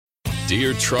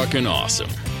steer trucking awesome.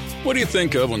 What do you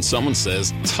think of when someone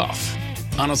says tough?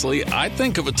 Honestly, I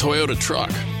think of a Toyota truck.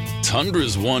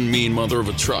 Tundra's one mean mother of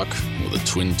a truck with a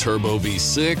twin-turbo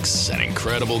V6 and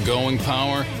incredible going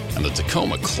power, and the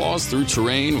Tacoma claws through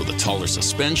terrain with a taller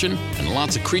suspension and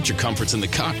lots of creature comforts in the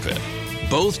cockpit.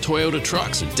 Both Toyota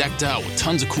trucks are decked out with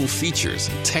tons of cool features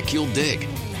and tech you'll dig.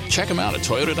 Check them out at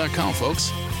Toyota.com, folks.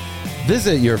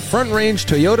 Visit your Front Range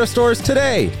Toyota stores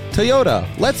today. Toyota,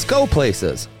 let's go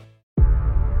places.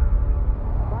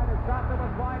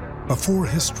 Before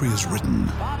history is written,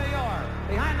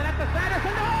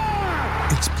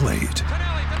 it's played.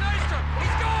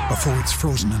 Before it's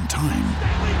frozen in time,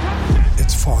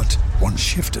 it's fought one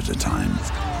shift at a time.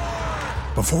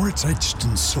 Before it's etched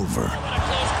in silver,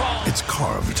 it's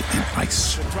carved in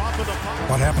ice.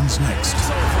 What happens next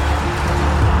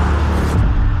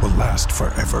will last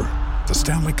forever. The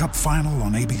Stanley Cup Final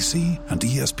on ABC and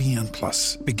ESPN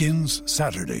Plus begins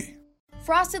Saturday.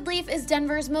 Frosted Leaf is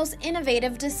Denver's most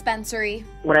innovative dispensary.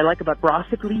 What I like about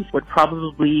Frosted Leaf would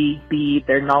probably be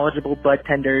their knowledgeable bud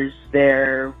tenders,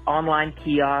 their online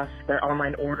kiosks, their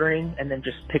online ordering, and then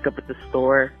just pick up at the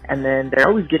store. And then they're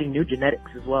always getting new genetics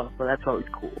as well, so that's always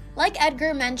cool. Like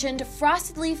Edgar mentioned,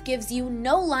 Frosted Leaf gives you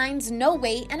no lines, no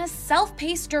wait, and a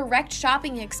self-paced direct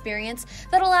shopping experience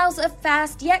that allows a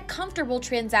fast yet comfortable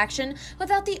transaction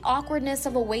without the awkwardness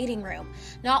of a waiting room.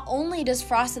 Not only does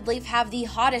Frosted Leaf have the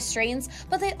hottest strains,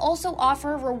 but they also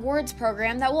offer a rewards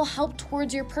program that will help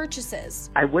towards your purchases.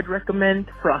 I would recommend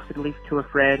Frosted Leaf to a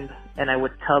friend, and I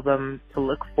would tell them to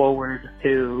look forward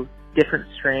to different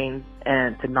strains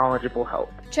and to knowledgeable help.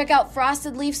 Check out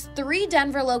Frosted Leaf's 3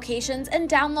 Denver locations and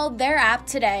download their app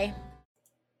today.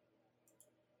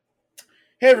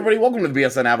 Hey everybody, welcome to the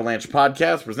BSN Avalanche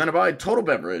Podcast presented by Total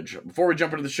Beverage. Before we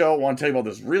jump into the show, I want to tell you about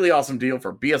this really awesome deal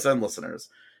for BSN listeners.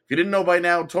 If you didn't know by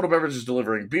now, Total Beverage is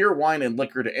delivering beer, wine, and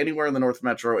liquor to anywhere in the North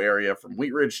Metro area from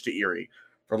Wheat Ridge to Erie.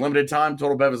 For a limited time,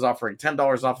 Total Bev is offering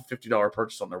 $10 off a $50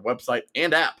 purchase on their website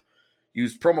and app.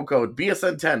 Use promo code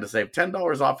BSN10 to save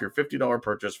 $10 off your $50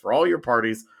 purchase for all your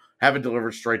parties. Have it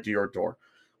delivered straight to your door.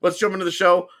 Let's jump into the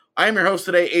show. I am your host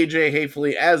today, AJ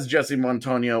Haefele, as Jesse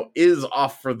Montonio is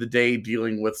off for the day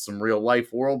dealing with some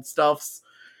real-life world stuffs.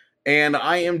 And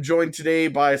I am joined today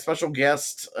by a special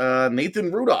guest,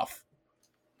 Nathan Rudolph.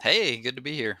 Hey, good to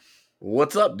be here.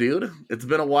 What's up, dude? It's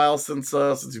been a while since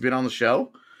you've been on the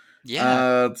show.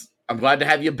 Yeah. I'm glad to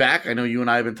have you back. I know you and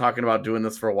I have been talking about doing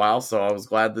this for a while, so I was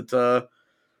glad that the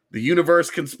universe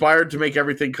conspired to make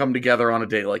everything come together on a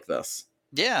day like this.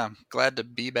 Yeah, glad to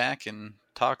be back and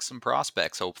talk some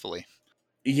prospects, hopefully.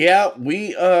 Yeah,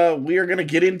 we are going to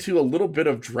get into a little bit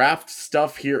of draft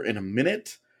stuff here in a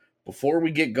minute. Before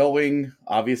we get going,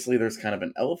 obviously there's kind of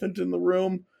an elephant in the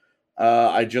room.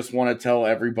 I just want to tell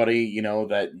everybody,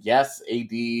 that yes,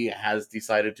 AD has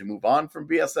decided to move on from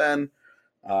BSN.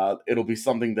 It'll be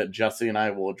something that Jesse and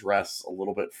I will address a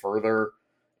little bit further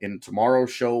in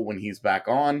tomorrow's show when he's back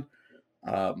on.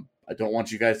 I don't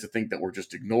want you guys to think that we're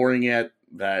just ignoring it,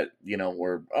 that,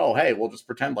 we'll just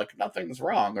pretend like nothing's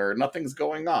wrong or nothing's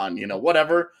going on,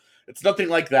 whatever. It's nothing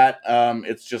like that.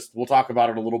 It's just, we'll talk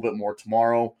about it a little bit more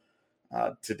tomorrow.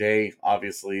 Today,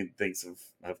 obviously, things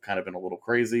have kind of been a little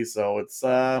crazy, so it's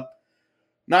not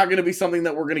going to be something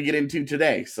that we're going to get into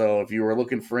today. So if you were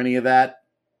looking for any of that,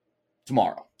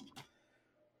 tomorrow.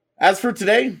 As for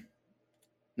today,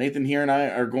 Nathan here and I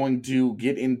are going to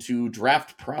get into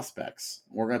draft prospects.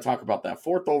 We're going to talk about that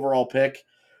 4th overall pick,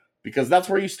 because that's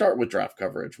where you start with draft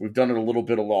coverage. We've done it a little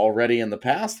bit already in the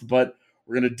past, but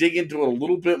we're going to dig into it a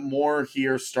little bit more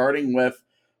here, starting with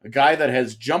a guy that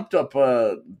has jumped up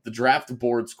the draft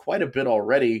boards quite a bit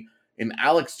already in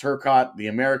Alex Turcotte, the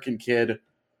American kid.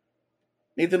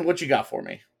 Nathan, what you got for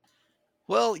me?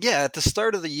 Well, yeah, at the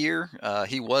start of the year,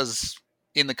 he was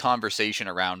in the conversation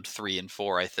around 3 and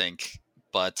 4, I think.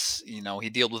 But, he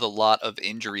dealt with a lot of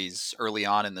injuries early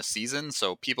on in the season,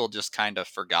 so people just kind of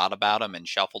forgot about him and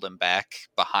shuffled him back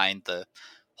behind the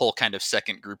whole kind of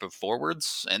second group of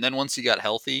forwards. And then once he got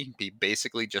healthy, he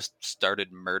basically just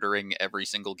started murdering every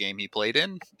single game he played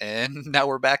in. And now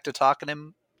we're back to talking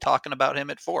about him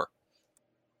at 4.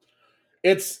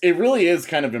 It really is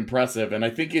kind of impressive, and I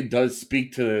think it does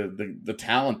speak to the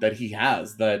talent that he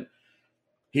has, that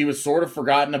he was sort of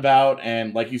forgotten about,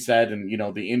 and like you said, and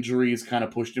the injuries kind of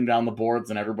pushed him down the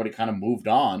boards, and everybody kind of moved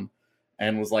on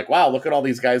and was like, wow, look at all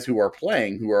these guys who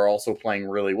are also playing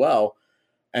really well.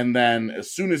 And then as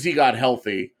soon as he got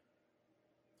healthy,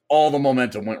 all the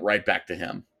momentum went right back to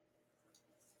him.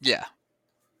 Yeah.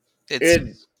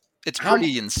 It's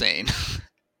pretty insane.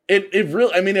 It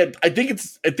really, I think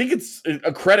it's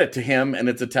a credit to him, and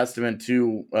it's a testament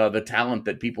to the talent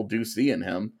that people do see in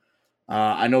him.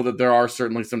 I know that there are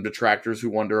certainly some detractors who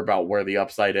wonder about where the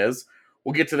upside is.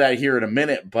 We'll get to that here in a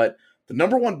minute, but the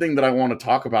number one thing that I want to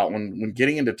talk about when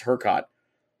getting into Turcotte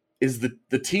is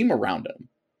the team around him.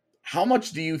 How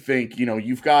much do you think,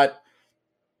 you've got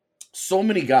so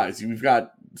many guys, you've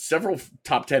got several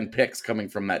top 10 picks coming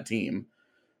from that team.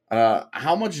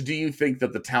 How much do you think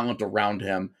that the talent around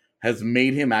him has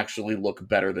made him actually look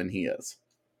better than he is?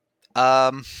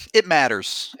 It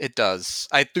matters. It does.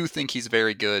 I do think he's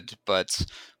very good, but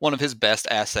one of his best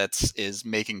assets is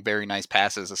making very nice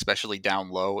passes, especially down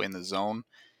low in the zone.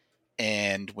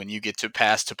 And when you get to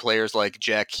pass to players like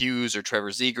Jack Hughes or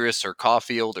Trevor Zegras or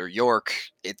Caulfield or York,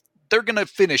 they're going to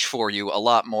finish for you a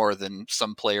lot more than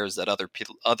some players that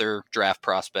other draft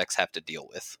prospects have to deal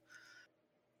with.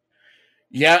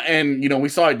 Yeah, and, we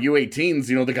saw at U18s,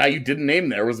 the guy you didn't name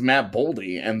there was Matt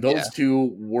Boldy, and those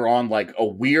two were on, like, a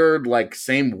weird, like,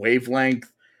 same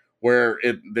wavelength where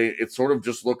it sort of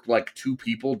just looked like two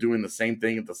people doing the same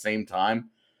thing at the same time,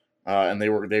 and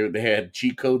they had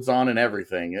cheat codes on and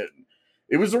everything.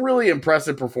 It was a really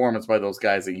impressive performance by those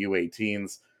guys at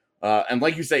U18s, and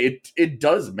like you say, it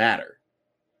does matter.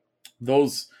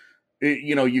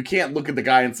 You can't look at the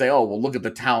guy and say, oh, well, look at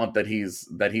the talent that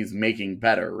he's making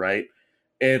better, right?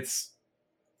 It's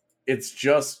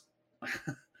just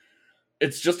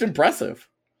impressive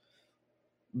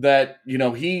that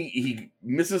he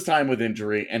misses time with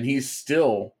injury and he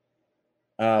still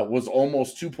was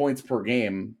almost 2 points per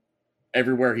game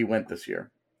everywhere he went this year,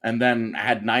 and then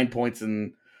had 9 points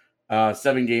in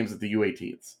 7 games at the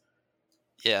U18s.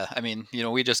 Yeah, I mean,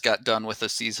 we just got done with a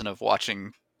season of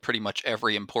watching pretty much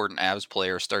every important Avs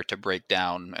player start to break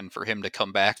down, and for him to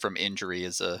come back from injury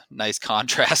is a nice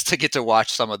contrast to get to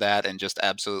watch some of that and just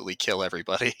absolutely kill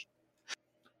everybody.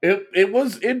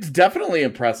 It's definitely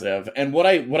impressive. And what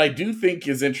I do think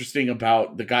is interesting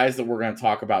about the guys that we're going to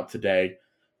talk about today,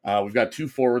 we've got 2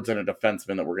 forwards and a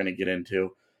defenseman that we're going to get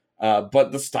into,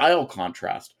 but the style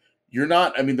contrast.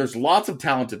 There's lots of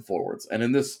talented forwards, and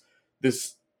in this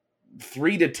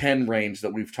 3 to 10 range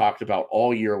that we've talked about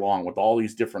all year long with all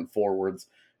these different forwards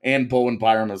and Bowen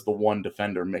Byram as the one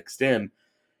defender mixed in,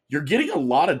 you're getting a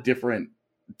lot of different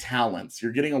talents.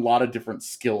 You're getting a lot of different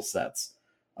skill sets.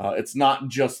 It's not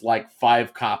just like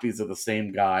 5 copies of the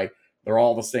same guy. They're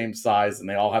all the same size and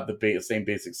they all have the same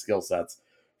basic skill sets.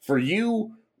 For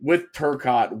you with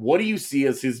Turcotte, what do you see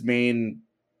as his main,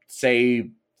 say,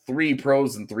 3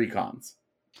 pros and 3 cons?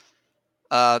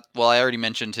 Well, I already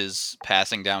mentioned his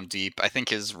passing down deep. I think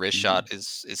his wrist shot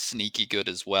is sneaky good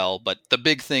as well. But the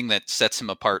big thing that sets him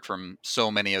apart from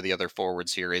so many of the other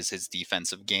forwards here is his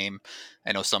defensive game.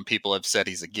 I know some people have said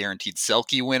he's a guaranteed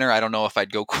Selke winner. I don't know if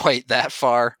I'd go quite that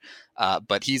far,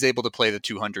 but he's able to play the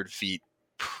 200 feet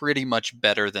pretty much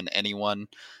better than anyone.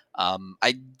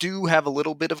 I do have a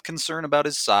little bit of concern about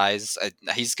his size.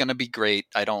 He's going to be great.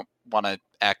 I don't want to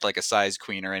act like a size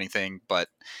queen or anything, but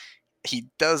he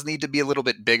does need to be a little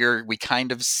bit bigger. We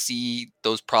kind of see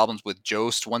those problems with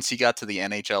Jost. Once he got to the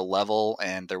NHL level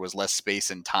and there was less space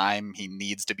and time, he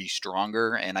needs to be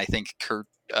stronger. And I think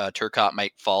Turcotte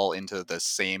might fall into the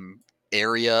same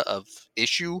area of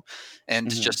issue. And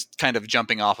just kind of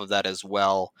jumping off of that as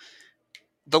well,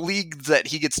 the league that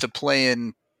he gets to play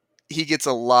in, he gets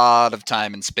a lot of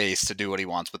time and space to do what he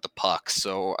wants with the puck.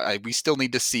 So we still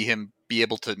need to see him be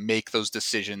able to make those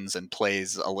decisions and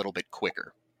plays a little bit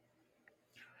quicker.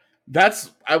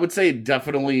 I would say,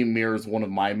 definitely mirrors one of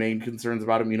my main concerns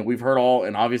about him. We've heard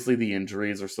and obviously the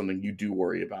injuries are something you do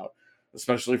worry about,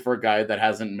 especially for a guy that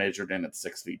hasn't measured in at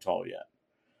 6 feet tall yet.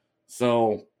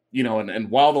 So, and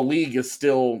while the league is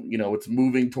still, it's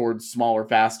moving towards smaller,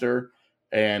 faster,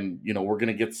 and, we're going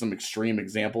to get some extreme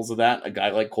examples of that. A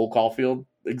guy like Cole Caulfield,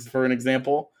 for an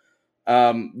example,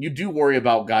 you do worry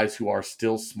about guys who are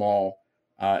still small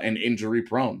and injury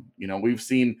prone. We've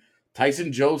seen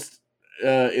Tyson Jost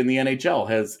in the NHL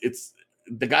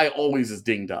the guy always is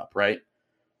dinged up, right?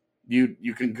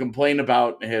 You can complain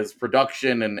about his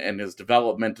production and his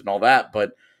development and all that,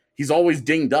 but he's always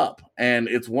dinged up. And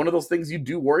it's one of those things you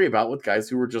do worry about with guys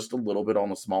who are just a little bit on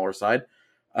the smaller side.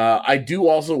 I do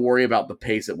also worry about the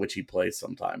pace at which he plays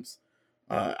sometimes.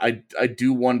 I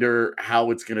do wonder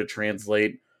how it's going to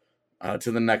translate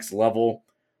to the next level.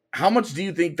 How much do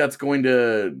you think that's going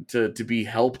to be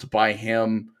helped by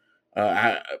him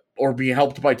or be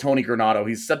helped by Tony Granato?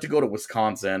 He's set to go to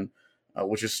Wisconsin,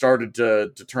 which has started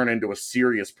to turn into a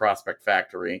serious prospect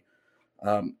factory.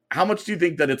 How much do you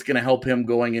think that it's going to help him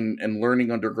going and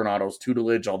learning under Granato's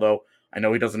tutelage? Although I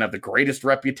know he doesn't have the greatest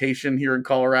reputation here in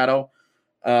Colorado.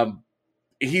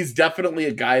 He's definitely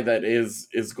a guy that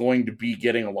is going to be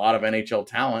getting a lot of NHL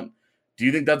talent. Do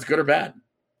you think that's good or bad?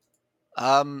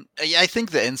 Yeah, I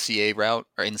think the NCAA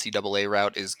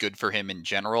route is good for him in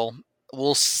general.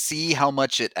 We'll see how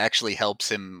much it actually helps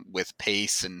him with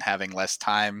pace and having less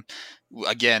time.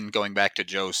 Again, going back to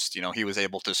Jost, he was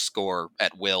able to score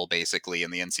at will basically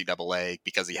in the NCAA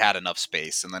because he had enough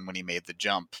space. And then when he made the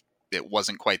jump, it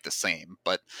wasn't quite the same.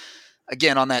 But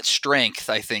again, on that strength,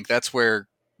 I think that's where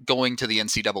going to the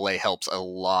NCAA helps a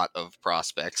lot of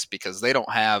prospects because they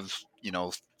don't have,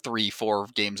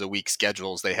 3-4 games a week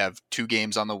schedules. They have 2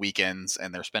 games on the weekends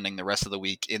and they're spending the rest of the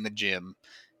week in the gym,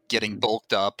 getting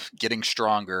bulked up, getting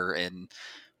stronger. And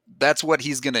that's what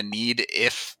he's going to need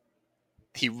if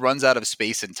he runs out of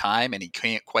space and time and he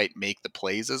can't quite make the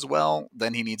plays as well.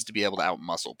 Then he needs to be able to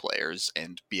outmuscle players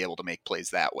and be able to make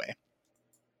plays that way.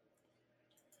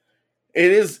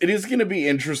 It is going to be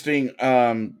interesting.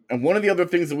 And one of the other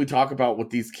things that we talk about with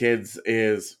these kids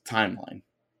is timeline.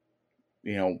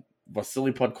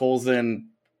 Vasily Podkolzin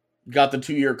got the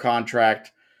 2-year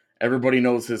contract. Everybody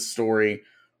knows his story.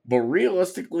 But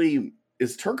realistically,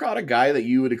 is Turcotte a guy that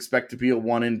you would expect to be a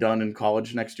one and done in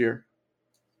college next year?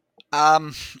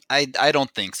 I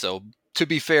don't think so. To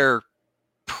be fair,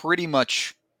 pretty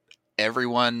much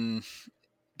everyone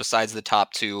besides the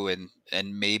top 2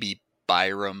 and maybe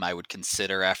Byram I would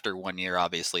consider after 1 year.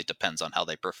 Obviously, it depends on how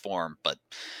they perform, but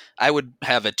I would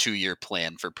have a 2-year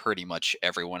plan for pretty much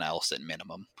everyone else at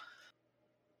minimum.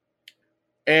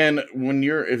 And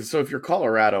if you're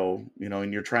Colorado,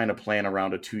 and you're trying to plan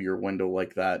around a 2-year window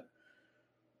like that,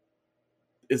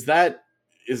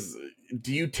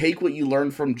 do you take what you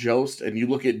learned from Jost and you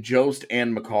look at Jost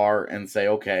and Makar and say,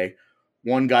 okay,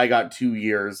 one guy got 2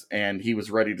 years and he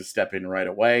was ready to step in right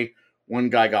away. One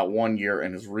guy got 1 year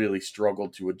and has really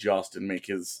struggled to adjust and make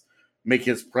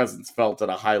his presence felt at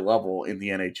a high level in the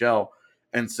NHL,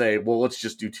 and say, well, let's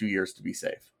just do 2 years to be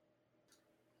safe.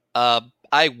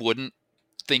 I wouldn't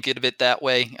think of it that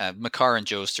way. Makar and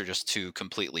Jost are just 2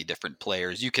 completely different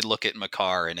players. You could look at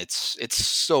Makar and it's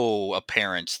so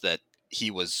apparent that he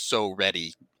was so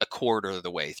ready a quarter of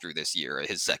the way through this year,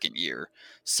 his second year.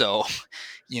 So,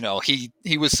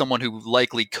 he was someone who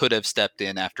likely could have stepped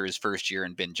in after his first year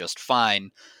and been just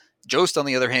fine. Jost, on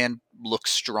the other hand, looked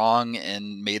strong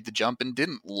and made the jump and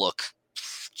didn't look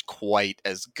quite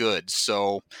as good.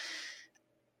 So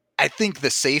I think the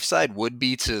safe side would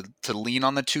be to lean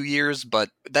on the 2 years, but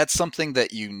that's something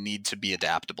that you need to be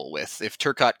adaptable with. If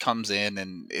Turcotte comes in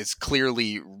and is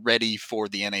clearly ready for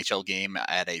the NHL game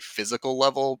at a physical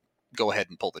level, go ahead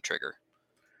and pull the trigger.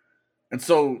 And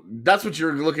so that's what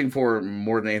you're looking for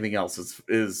more than anything else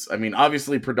is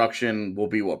obviously production will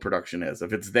be what production is.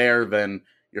 If it's there, then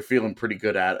you're feeling pretty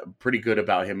good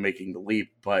about him making the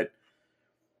leap, but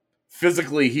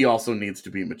physically, he also needs to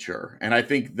be mature. And I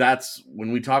think that's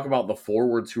when we talk about the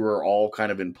forwards who are all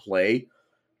kind of in play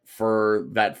for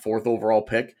that 4th overall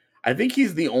pick, I think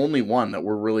he's the only one that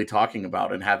we're really talking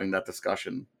about and having that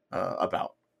discussion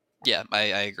about. Yeah, I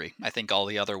agree. I think all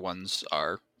the other ones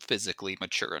are physically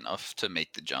mature enough to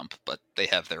make the jump, but they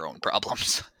have their own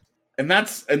problems. And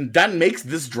that makes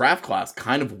this draft class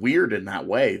kind of weird in that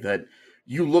way, that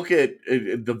you look at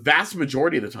the vast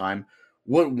majority of the time,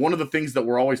 one of the things that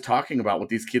we're always talking about with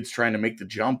these kids trying to make the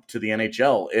jump to the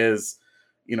NHL is,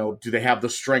 do they have the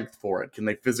strength for it? Can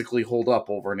they physically hold up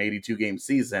over an 82-game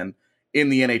season in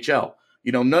the NHL?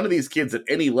 None of these kids at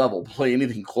any level play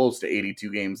anything close to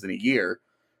 82 games in a year,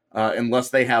 unless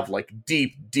they have like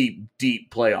deep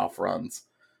playoff runs.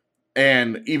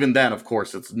 And even then, of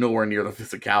course, it's nowhere near the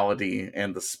physicality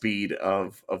and the speed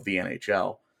of the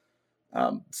NHL.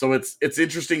 So it's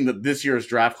interesting that this year's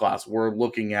draft class, we're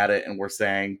looking at it and we're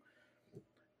saying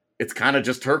it's kind of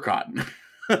just Turcotte.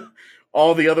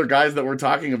 All the other guys that we're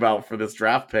talking about for this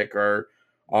draft pick are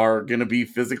going to be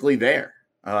physically there.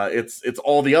 It's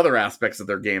all the other aspects of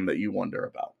their game that you wonder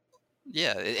about.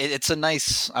 Yeah, it's a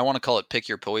nice, I want to call it pick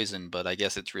your poison, but I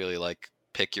guess it's really like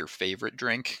pick your favorite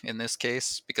drink in this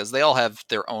case, because they all have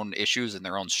their own issues and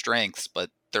their own strengths, but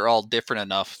they're all different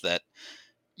enough that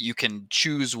you can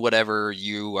choose whatever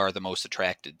you are the most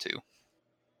attracted to.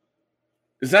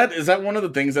 Is that one of the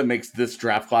things that makes this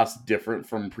draft class different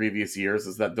from previous years,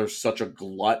 is that there's such a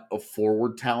glut of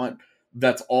forward talent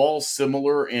that's all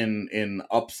similar in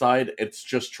upside. It's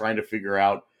just trying to figure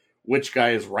out which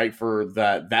guy is right for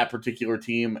that particular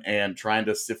team and trying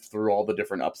to sift through all the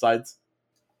different upsides.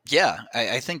 Yeah,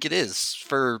 I think it is.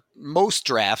 For most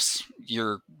drafts,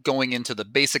 you're going into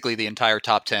basically the entire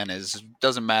top 10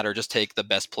 doesn't matter, just take the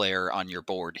best player on your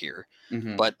board here.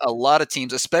 Mm-hmm. But a lot of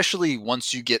teams, especially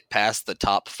once you get past the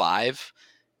top 5,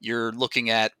 you're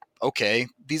looking at, okay,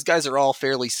 these guys are all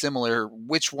fairly similar.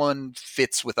 Which one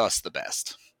fits with us the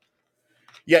best?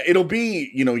 Yeah, it'll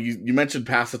be, you mentioned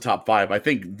past the top 5. I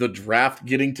think the draft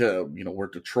getting to, where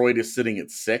Detroit is sitting at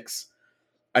 6,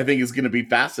 I think is going to be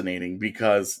fascinating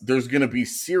because there's going to be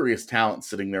serious talent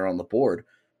sitting there on the board.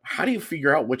 How do you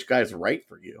figure out which guy's right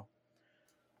for you?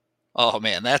 Oh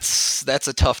man, that's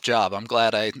a tough job. I'm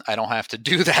glad I don't have to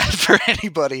do that for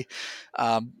anybody.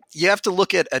 You have to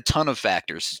look at a ton of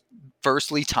factors.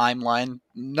 Firstly, timeline.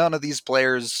 None of these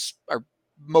players are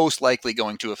most likely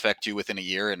going to affect you within a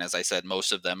year. And as I said,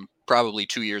 most of them probably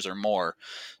 2 years or more.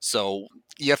 So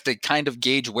you have to kind of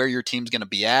gauge where your team's going to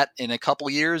be at in a couple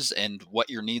years and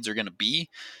what your needs are going to be.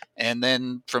 And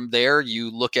then from there, you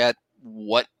look at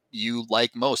what you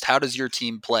like most. How does your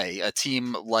team play? A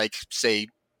team like, say,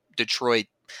 Detroit,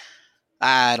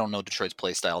 I don't know Detroit's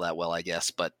play style that well, I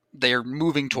guess, but they're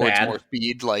moving towards more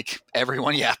speed like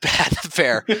everyone. Yeah, bad,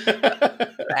 fair.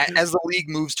 As the league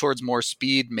moves towards more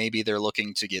speed, maybe they're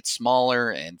looking to get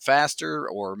smaller and faster,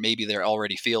 or maybe they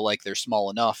already feel like they're small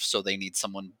enough, so they need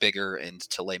someone bigger and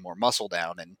to lay more muscle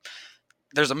down. And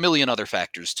there's a million other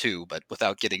factors too, but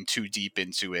without getting too deep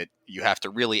into it, you have to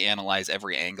really analyze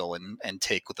every angle and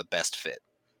take with the best fit.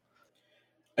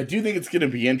 I do think it's going to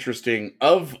be interesting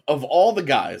of all the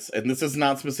guys, and this is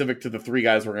not specific to the 3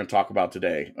 guys we're going to talk about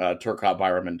today, Turcotte,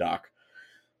 Byram, and Doc.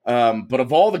 But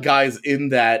of all the guys in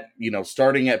that,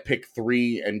 starting at pick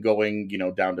 3 and going,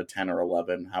 down to 10 or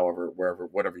 11, however,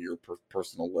 whatever your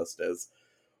personal list is,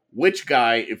 which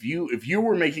guy, if you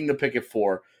were making the pick at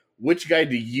 4, which guy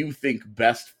do you think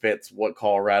best fits what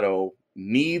Colorado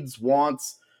needs,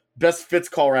 wants, best fits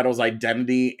Colorado's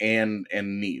identity and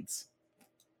needs?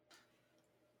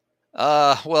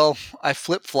 Well, I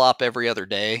flip-flop every other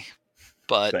day,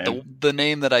 but the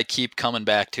name that I keep coming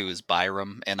back to is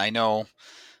Byram, and I know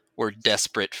we're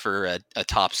desperate for a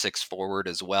top 6 forward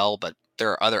as well, but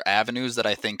there are other avenues that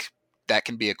I think that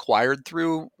can be acquired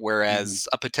through, whereas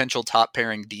a potential top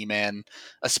pairing D-man,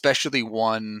 especially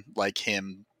one like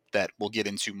him that we'll get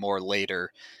into more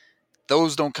later,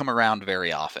 those don't come around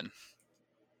very often.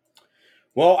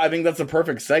 Well, I think that's a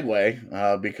perfect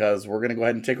segue because we're going to go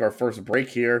ahead and take our first break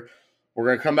here. We're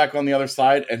going to come back on the other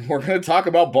side, and we're going to talk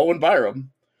about Bowen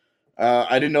Byram.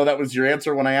 I didn't know that was your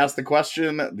answer when I asked the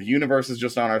question. The universe is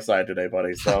just on our side today,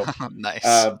 buddy. So nice.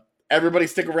 Everybody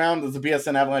stick around. This is the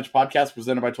BSN Avalanche Podcast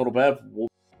presented by Total Bev.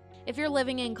 If you're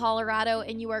living in Colorado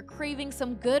and you are craving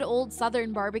some good old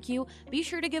Southern barbecue, be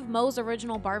sure to give Moe's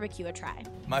Original Barbecue a try.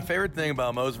 My favorite thing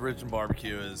about Moe's Original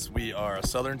Barbecue is we are a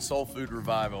Southern soul food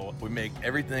revival. We make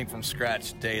everything from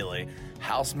scratch daily,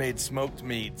 house-made smoked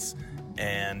meats,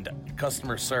 and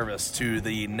customer service to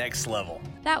the next level.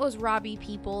 That was Robbie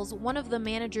Peoples, one of the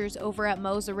managers over at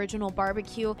Moe's Original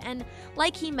Barbecue, and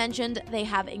like he mentioned, they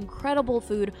have incredible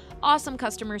food, awesome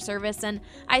customer service, and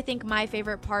I think my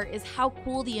favorite part is how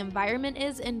cool the environment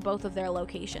is in both of their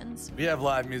locations. We have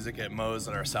live music at Moe's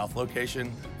at our south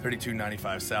location,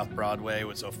 3295 South Broadway,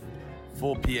 with a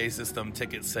full PA system,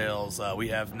 ticket sales. We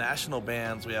have national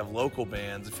bands, we have local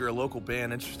bands. If you're a local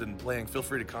band interested in playing, feel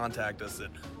free to contact us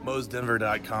at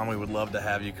moesdenver.com. We would love to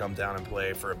have you come down and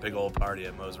play for a big old party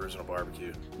at Moe's Original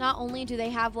Barbecue. Not only do they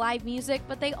have live music,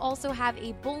 but they also have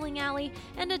a bowling alley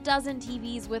and a dozen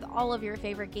TVs with all of your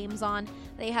favorite games on.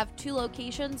 They have 2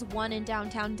 locations, one in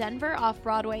downtown Denver off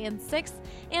Broadway and 6th,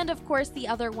 and of course the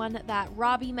other one that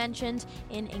Robbie mentioned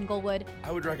in Inglewood.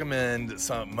 I would recommend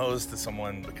Moe's to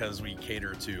someone because we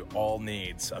cater to all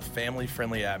needs, a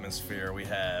family-friendly atmosphere. We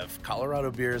have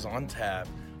Colorado beers on tap,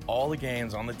 all the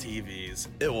games on the TVs.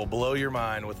 It will blow your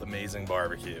mind with amazing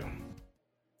barbecue.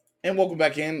 And welcome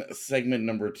back in, segment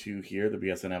number 2 here, the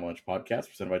BSN Avalanche Podcast,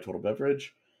 presented by Total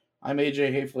Beverage. I'm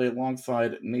AJ Haefele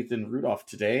alongside Nathan Rudolph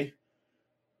today,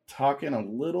 talking a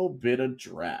little bit of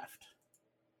draft.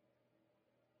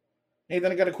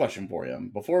 Nathan, I got a question for you.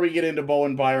 Before we get into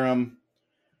Bowen Byram,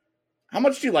 how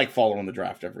much do you like following the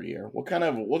draft every year?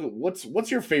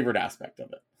 What's your favorite aspect of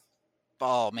it?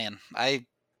 Oh man, I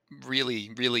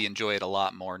really enjoy it a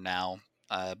lot more now.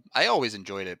 I always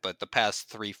enjoyed it, but the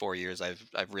past 3-4 years,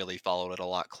 I've really followed it a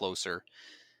lot closer,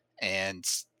 and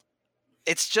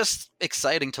it's just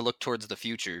exciting to look towards the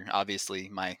future. Obviously,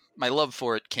 my love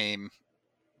for it came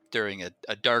during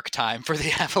a dark time for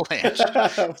the Avalanche,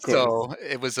 so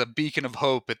it was a beacon of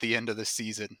hope at the end of the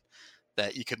season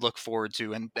that you could look forward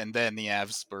to, and then the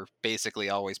Avs were basically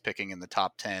always picking in the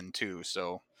top 10 too,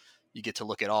 so you get to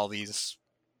look at all these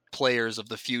players of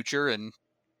the future, and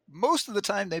most of the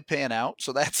time they pan out,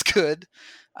 so that's good.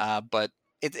 But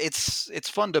it's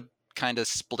fun to kind of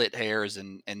split hairs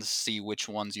and see which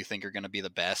ones you think are going to be the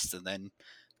best, and then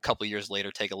a couple years later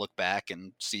take a look back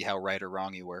and see how right or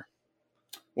wrong you were.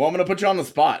 Well, I'm going to put you on the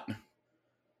spot.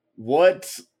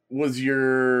 What was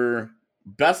your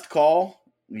best call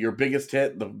your biggest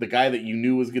hit, the guy that you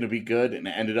knew was going to be good and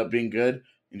ended up being good,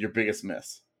 and your biggest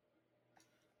miss.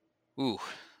 Ooh.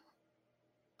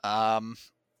 I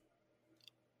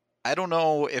don't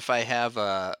know if I have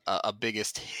a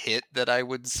biggest hit that I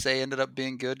would say ended up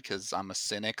being good, because I'm a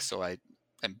cynic, so I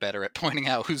am better at pointing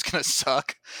out who's going to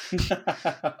suck.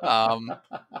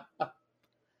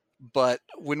 But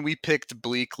when we picked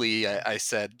Bleakley, I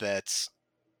said that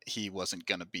he wasn't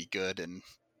going to be good, and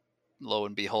lo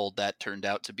and behold, that turned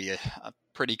out to be a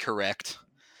pretty correct.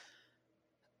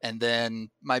 And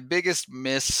then my biggest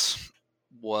miss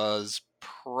was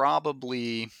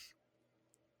probably...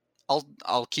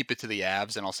 I'll keep it to the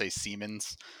Avs, and I'll say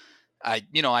Siemens. I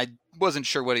wasn't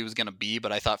sure what he was going to be,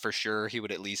 but I thought for sure he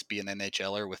would at least be an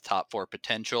NHLer with top 4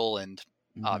 potential, and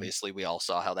obviously we all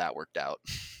saw how that worked out.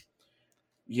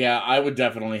 Yeah, I would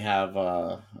definitely have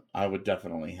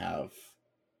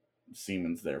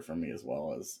Siemens there for me as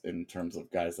well, as in terms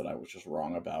of guys that I was just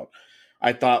wrong about.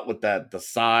 I thought with the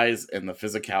size and the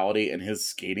physicality and his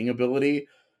skating ability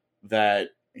that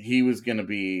he was going to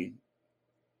be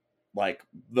like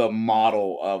the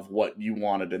model of what you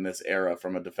wanted in this era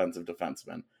from a defensive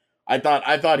defenseman. I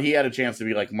thought he had a chance to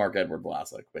be like Marc-Edouard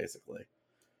Vlasic, basically.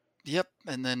 Yep,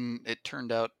 and then it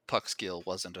turned out puck skill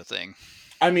wasn't a thing.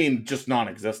 I mean, just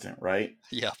non-existent, right?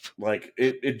 Yep. Like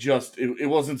it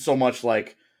wasn't so much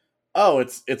like, oh,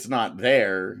 it's not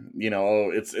there,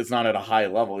 it's not at a high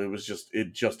level. It just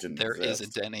didn't there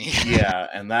exist. Isn't any. Yeah,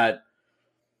 and that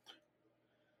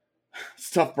it's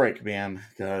a tough break, man,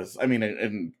 because I mean,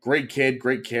 a great kid,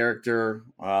 great character,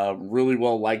 really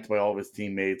well liked by all of his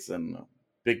teammates, and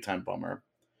big time bummer.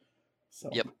 So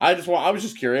yep. I was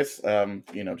just curious,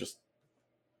 just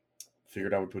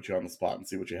figured I would put you on the spot and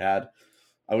see what you had.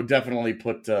 I would definitely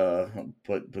put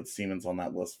Siemens on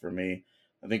that list for me.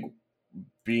 I think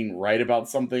being right about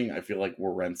something, I feel like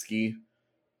Werenski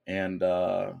and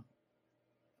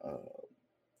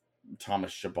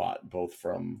Thomas Chabot, both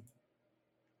from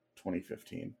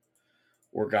 2015,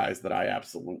 were guys that I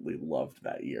absolutely loved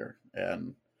that year.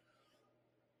 And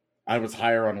I was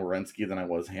higher on Werenski than I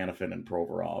was Hanifin and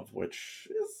Provorov, which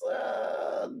is,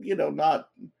 not...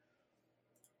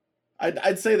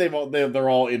 I'd say they're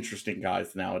all interesting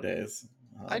guys nowadays.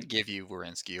 I'd give you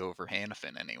Werenski over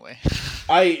Hanifin anyway.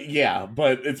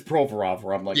 But it's Provorov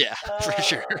where I'm like, yeah, for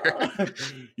sure. I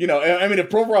mean, if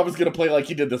Provorov was going to play like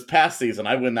he did this past season,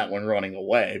 I win that one running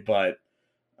away. But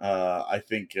I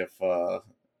think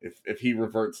if he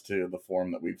reverts to the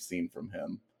form that we've seen from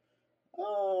him,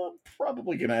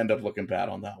 probably going to end up looking bad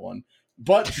on that one.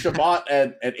 But Chabot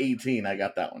at 18, I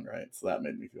got that one right, so that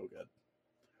made me feel good.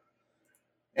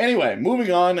 Anyway,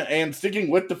 moving on and sticking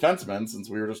with defensemen, since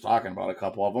we were just talking about a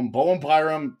couple of them. Bowen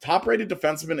Byram, top-rated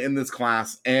defenseman in this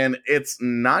class, and it's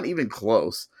not even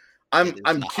close.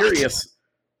 I'm curious,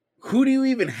 who do you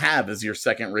even have as your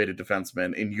second-rated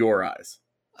defenseman in your eyes?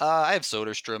 I have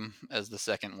Soderstrom as the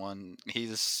second one.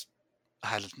 He's...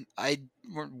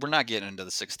 we're not getting into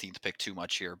the 16th pick too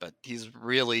much here, but he's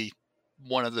really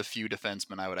one of the few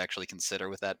defensemen I would actually consider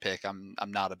with that pick. I'm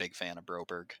not a big fan of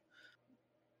Broberg.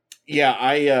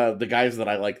 Yeah, the guys that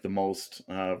I like the most,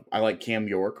 I like Cam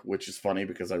York, which is funny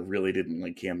because I really didn't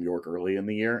like Cam York early in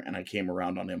the year, and I came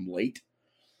around on him late.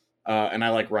 And I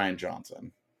like Ryan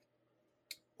Johnson.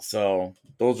 So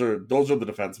those are the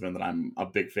defensemen that I'm a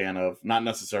big fan of. Not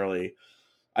necessarily.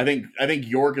 I think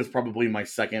York is probably my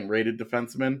second rated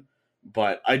defenseman,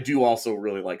 but I do also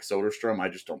really like Soderstrom. I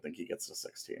just don't think he gets to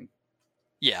 16.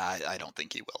 Yeah, I don't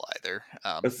think he will either.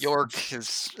 York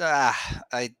is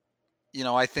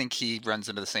I think he runs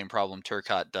into the same problem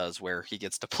Turcotte does, where he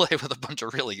gets to play with a bunch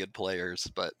of really good players.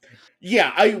 But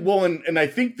yeah, I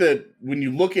think that when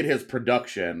you look at his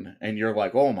production and you're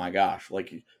like, oh my gosh,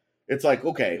 like it's like,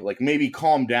 okay, like maybe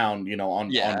calm down,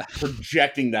 on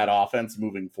projecting that offense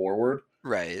moving forward.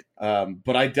 Right.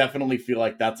 But I definitely feel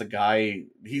like that's a guy,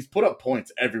 he's put up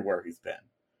points everywhere he's been.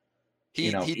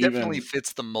 He definitely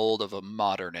fits the mold of a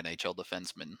modern NHL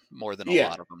defenseman more than a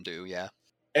lot of them do. Yeah.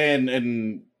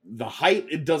 And the height,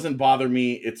 it doesn't bother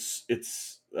me. It's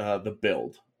the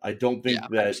build. I don't think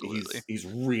that he's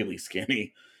really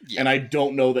skinny, and I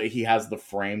don't know that he has the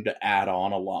frame to add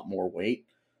on a lot more weight.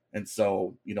 And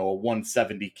so, a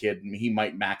 170 kid, he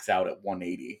might max out at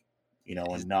 180,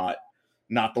 and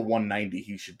not the 190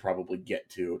 he should probably get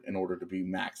to in order to be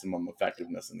maximum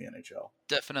effectiveness in the NHL.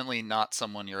 Definitely not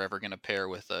someone you're ever going to pair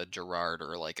with a Girard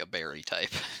or like a Barry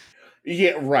type.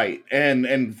 Yeah, right.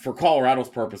 And for Colorado's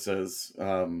purposes,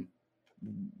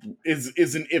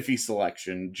 is an iffy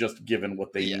selection just given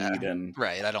what they need. And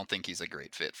right, I don't think he's a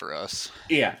great fit for us.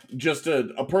 Yeah, just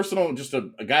a personal, just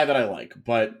a guy that I like,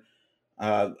 but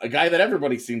A guy that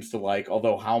everybody seems to like,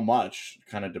 although how much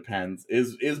kind of depends,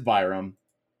 is Byram.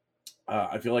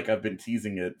 I feel like I've been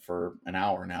teasing it for an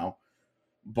hour now.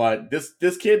 But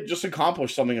this kid just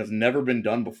accomplished something that's never been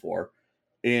done before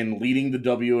in leading the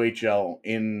WHL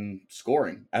in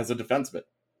scoring as a defenseman.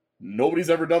 Nobody's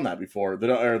ever done that before. The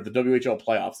WHL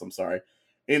playoffs, I'm sorry,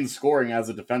 in scoring as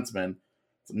a defenseman.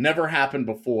 It's never happened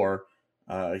before.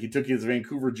 He took his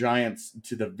Vancouver Giants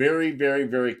to the very, very,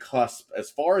 very cusp,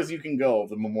 as far as you can go, of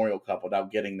the Memorial Cup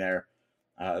without getting there,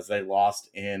 as they lost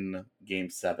in Game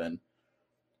 7.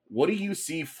 What do you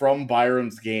see from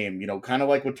Byram's game? Kind of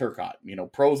like with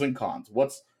Turcotte, pros and cons.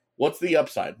 What's the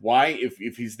upside? Why, if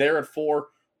he's there at 4,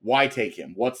 why take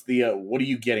him? What are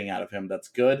you getting out of him that's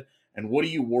good? And what are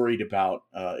you worried about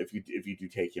if you do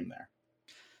take him there?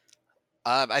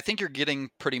 I think you're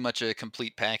getting pretty much a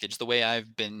complete package. The way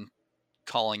I've been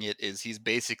calling it is he's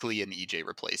basically an EJ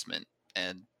replacement.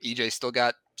 And EJ still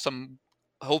got some,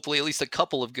 hopefully at least a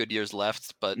couple of good years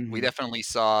left, but we definitely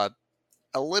saw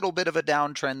a little bit of a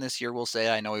downtrend this year, we'll say.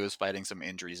 I know he was fighting some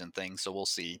injuries and things, so we'll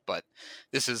see. But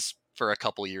this is for a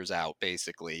couple years out,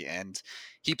 basically. And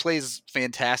he plays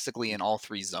fantastically in all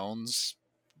 3 zones.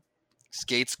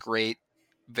 Skates great,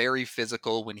 very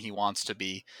physical when he wants to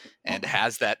be, and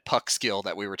has that puck skill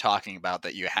that we were talking about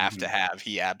that you have to have.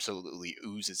 He absolutely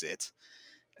oozes it.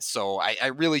 So I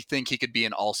really think he could be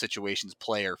an all situations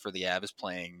player for the Avs,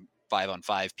 playing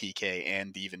 5-on-5 PK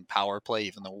and even power play,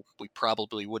 even though we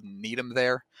probably wouldn't need him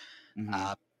there.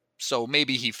 So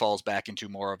maybe he falls back into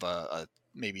more of a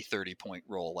maybe 30-point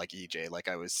role like EJ, like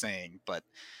I was saying. But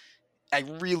I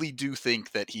really do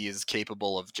think that he is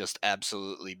capable of just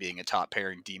absolutely being a top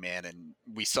pairing D-man. And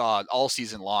we saw all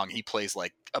season long, he plays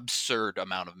like absurd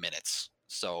amount of minutes.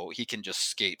 So he can just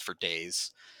skate for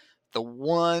days. The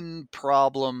one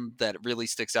problem that really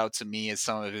sticks out to me is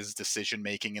some of his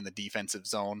decision-making in the defensive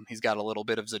zone. He's got a little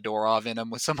bit of Zadorov in him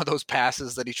with some of those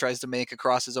passes that he tries to make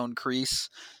across his own crease.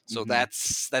 So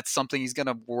that's something he's got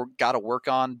to work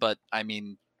on. But, I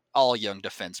mean, all young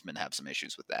defensemen have some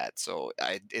issues with that. So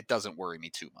it doesn't worry me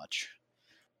too much.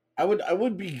 I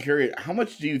would be curious, how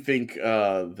much do you think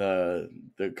the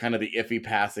kind of the iffy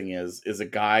passing is a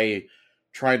guy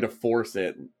trying to force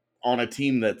it on a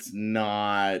team that's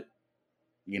not,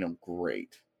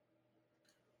 great?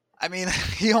 I mean,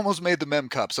 he almost made the Mem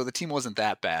Cup, so the team wasn't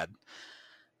that bad.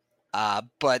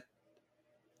 But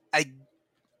I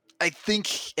think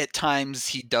at times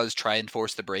he does try and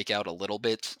force the breakout a little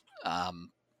bit.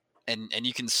 And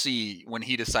you can see when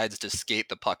he decides to skate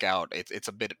the puck out, it's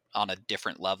a bit on a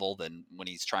different level than when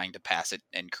he's trying to pass it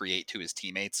and create to his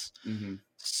teammates.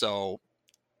 So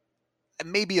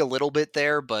maybe a little bit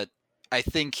there, but I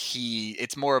think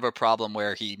it's more of a problem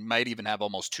where he might even have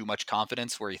almost too much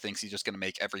confidence, where he thinks he's just going to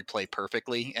make every play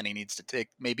perfectly, and he needs to take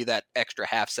maybe that extra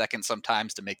half second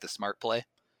sometimes to make the smart play.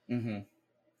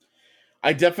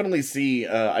 I definitely see,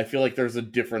 I feel like there's a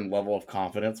different level of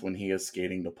confidence when he is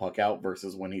skating the puck out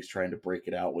versus when he's trying to break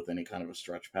it out with any kind of a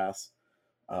stretch pass.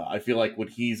 I feel like when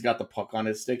he's got the puck on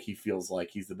his stick, he feels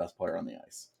like he's the best player on the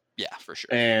ice. Yeah, for sure.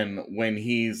 And when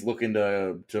he's looking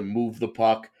to move the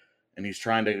puck and he's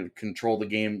trying to control the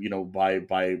game,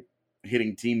 by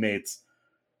hitting teammates,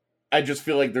 I just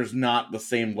feel like there's not the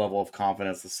same level of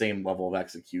confidence, the same level of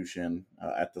execution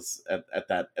at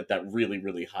that really,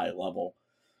 really high level.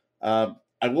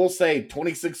 I will say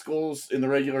 26 goals in the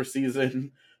regular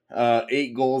season,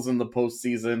 8 goals in the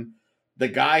postseason. The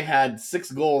guy had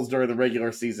 6 goals during the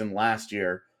regular season last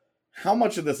year. How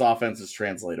much of this offense is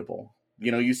translatable?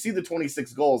 You see the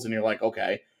 26 goals and you're like,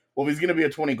 okay, well, if he's going to be a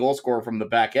 20 goal scorer from the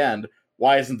back end,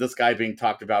 why isn't this guy being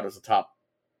talked about as a top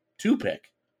 2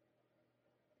 pick?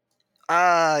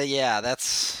 Yeah,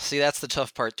 that's the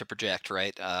tough part to project,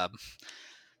 right?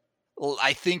 Well,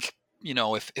 I think,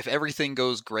 if everything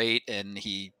goes great and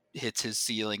he hits his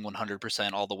ceiling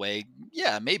 100% all the way,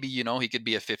 yeah, maybe, he could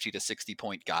be a 50 to 60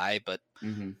 point guy. But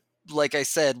like I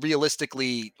said,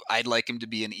 realistically, I'd like him to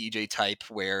be an EJ type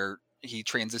where he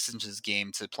transitions his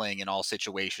game to playing in all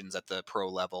situations at the pro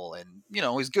level. And,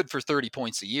 he's good for 30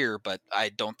 points a year, but I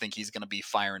don't think he's going to be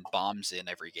firing bombs in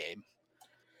every game.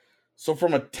 So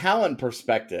from a talent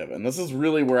perspective, and this is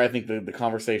really where I think the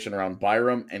conversation around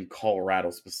Byram and Colorado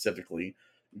specifically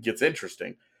gets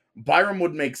interesting. Byram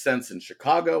would make sense in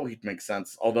Chicago. He'd make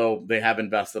sense, although they have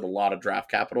invested a lot of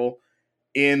draft capital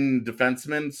in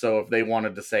defensemen. So if they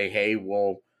wanted to say, hey,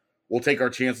 we'll take our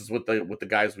chances with the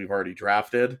guys we've already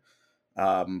drafted,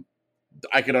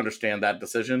 I could understand that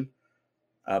decision.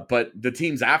 But the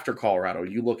teams after Colorado,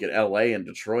 you look at LA and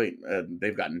Detroit,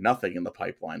 they've got nothing in the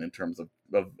pipeline in terms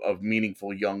of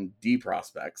meaningful young D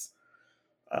prospects.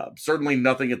 Certainly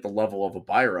nothing at the level of a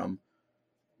Byram.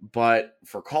 But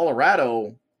for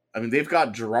Colorado, I mean, they've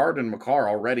got Girard and Makar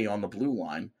already on the blue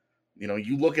line. You know,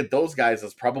 you look at those guys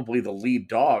as probably the lead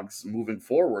dogs moving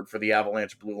forward for the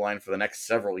Avalanche blue line for the next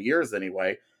several years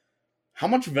anyway. How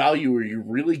much value are you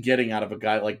really getting out of a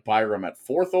guy like Byram at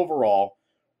 4th overall,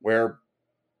 where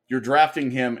you're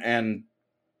drafting him and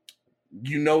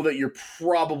you know that you're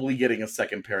probably getting a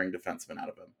second pairing defenseman out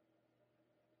of him?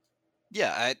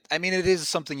 Yeah, I mean, it is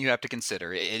something you have to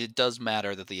consider. It does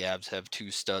matter that the Avs have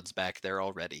 2 studs back there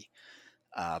already.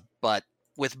 But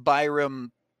with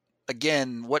Byram,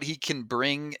 again, what he can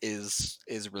bring is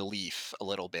relief a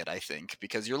little bit, I think,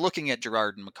 because you're looking at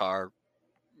Girard and Makar.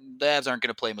 The Avs aren't going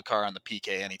to play Makar on the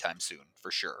PK anytime soon,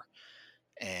 for sure.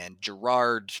 And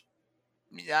Girard,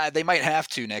 yeah, they might have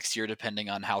to next year, depending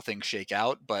on how things shake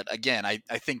out. But again, I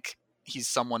think he's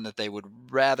someone that they would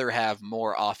rather have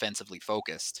more offensively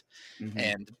focused. Mm-hmm.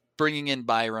 And bringing in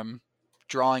Byram,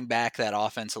 drawing back that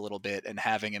offense a little bit and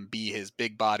having him be his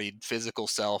big-bodied physical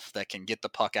self that can get the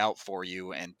puck out for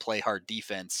you and play hard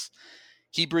defense,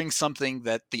 he brings something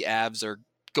that the Avs are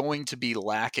going to be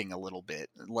lacking a little bit.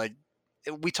 Like,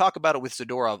 we talk about it with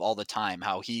Zadorov all the time,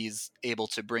 how he's able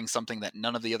to bring something that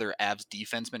none of the other Avs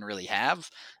defensemen really have.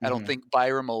 Mm-hmm. I don't think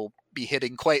Byram will be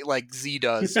hitting quite like Z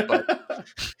does, but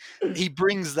he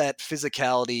brings that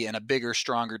physicality and a bigger,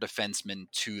 stronger defenseman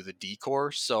to the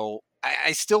decor. So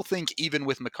I still think even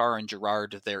with Makar and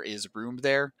Girard, there is room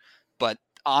there. But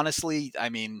honestly, I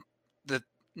mean,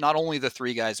 not only the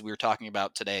 3 guys we were talking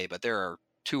about today, but there are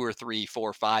 2 or 3,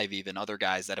 4, 5 even other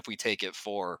guys that if we take it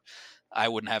 4, I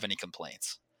wouldn't have any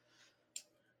complaints.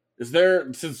 Is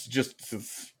there,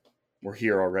 since we're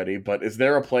here already, but is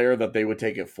there a player that they would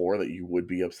take it 4 that you would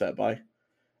be upset by?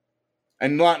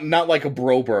 And not like a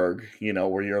Broberg, you know,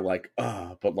 where you're like,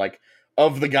 but like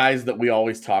of the guys that we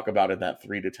always talk about in that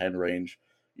 3 to 10 range,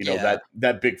 you know,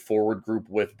 that big forward group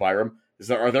with Byram.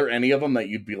 Are there any of them that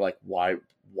you'd be like, why?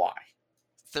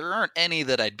 There aren't any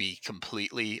that I'd be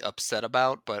completely upset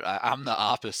about, but I'm the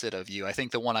opposite of you. I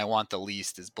think the one I want the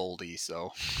least is Boldy,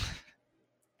 so.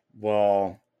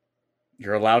 Well,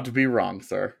 you're allowed to be wrong,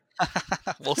 sir.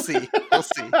 We'll see.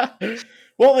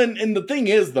 Well, and the thing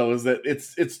is, though, is that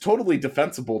it's totally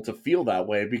defensible to feel that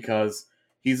way because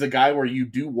he's a guy where you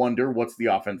do wonder what's the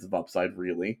offensive upside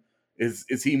really.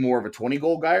 Is he more of a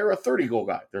 20-goal guy or a 30-goal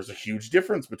guy? There's a huge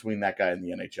difference between that guy and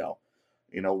the NHL.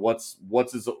 You know, what's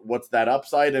that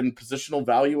upside and positional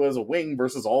value as a wing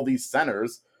versus all these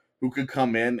centers who could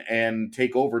come in and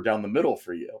take over down the middle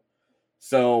for you.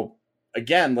 So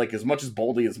again, like as much as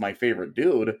Boldy is my favorite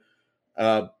dude,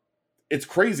 it's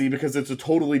crazy because it's a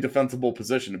totally defensible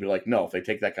position to be like, no, if they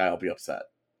take that guy, I'll be upset.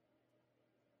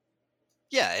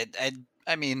 Yeah,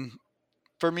 I mean,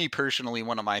 for me personally,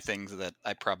 one of my things that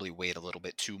I probably wait a little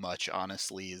bit too much,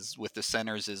 honestly, is with the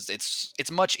centers is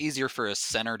it's much easier for a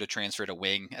center to transfer to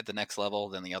wing at the next level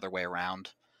than the other way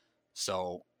around.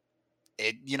 So,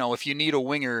 if you need a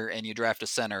winger and you draft a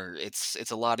center, it's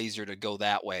a lot easier to go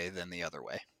that way than the other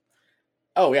way.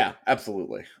 Oh yeah,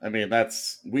 absolutely. I mean,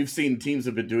 we've seen teams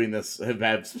have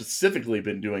specifically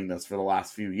been doing this for the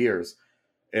last few years,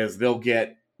 is they'll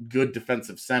get good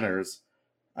defensive centers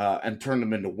and turn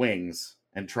them into wings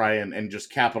and try and just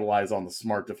capitalize on the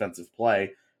smart defensive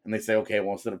play. And they say, okay,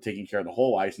 well, instead of taking care of the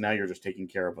whole ice, now you're just taking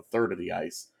care of a third of the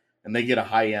ice. And they get a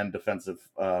high-end defensive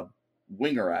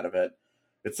winger out of it.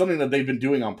 It's something that they've been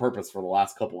doing on purpose for the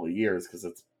last couple of years because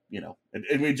it's,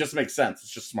 it just makes sense.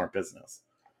 It's just smart business.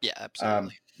 Yeah,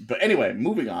 absolutely. But anyway,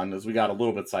 moving on, as we got a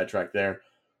little bit sidetracked there.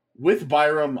 With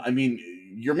Byram, I mean,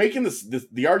 you're making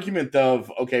the argument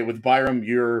of, okay, with Byram,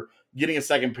 you're getting a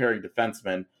second pairing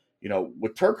defenseman.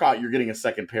 With Turcotte, you're getting a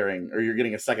second pairing, or you're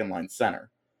getting a second line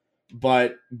center.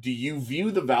 But do you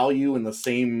view the value at the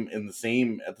same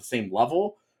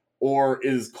level, or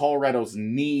is Colorado's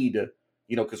need,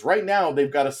 because right now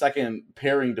they've got a second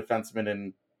pairing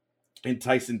defenseman in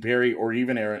Tyson Perry or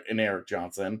even in Eric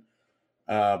Johnson.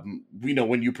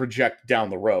 When you project down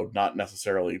the road, not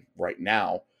necessarily right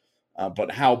now,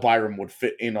 but how Byram would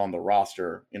fit in on the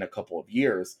roster in a couple of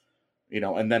years.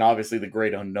 And then obviously the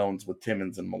great unknowns with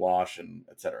Timmins and Milosh and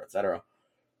et cetera, et cetera.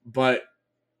 But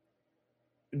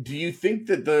do you think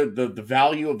that the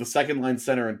value of the second line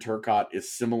center in Turcotte is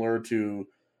similar to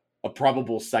a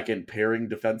probable second pairing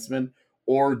defenseman?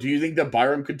 Or do you think that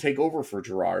Byram could take over for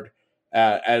Girard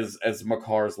as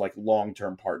Makar's like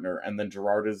long-term partner, and then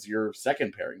Girard is your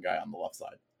second pairing guy on the left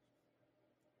side?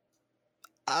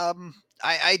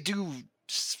 I do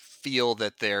feel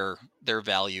that their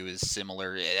value is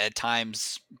similar at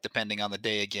times, depending on the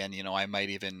day. Again, I might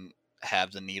even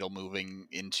have the needle moving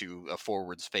into a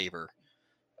forward's favor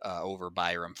over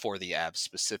Byram for the Avs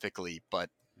specifically. But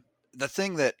the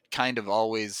thing that kind of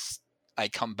always I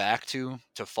come back to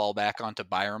fall back onto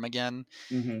Byram again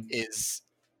is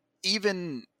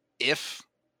even if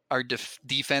our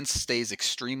defense stays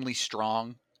extremely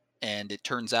strong and it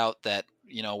turns out that,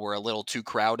 we're a little too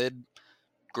crowded,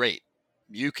 great.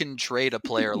 You can trade a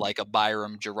player like a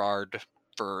Byram Girard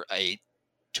for a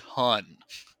ton.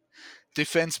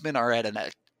 Defensemen are at an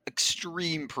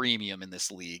extreme premium in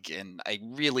this league, and I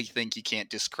really think you can't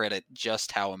discredit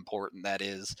just how important that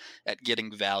is at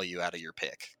getting value out of your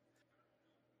pick.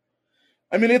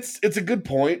 I mean, it's a good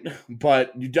point,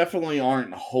 but you definitely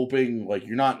aren't hoping, like,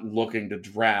 you're not looking to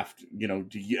draft,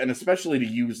 and especially to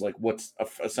use, like, what's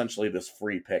essentially this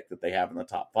free pick that they have in the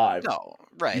top 5. No,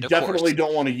 right, You definitely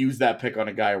don't want to use that pick on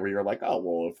a guy where you're like, oh,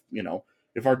 well,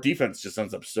 if our defense just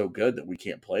ends up so good that we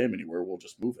can't play him anywhere, we'll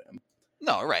just move him.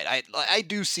 No, right. I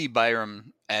do see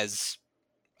Byram as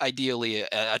ideally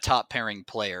a top pairing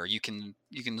player. You can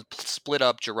split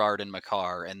up Girard and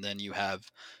Makar, and then you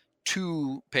have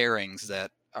 2 pairings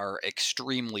that are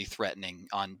extremely threatening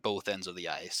on both ends of the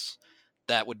ice.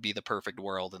 That would be the perfect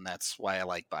world, and that's why I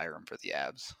like Byram for the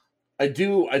Avs. I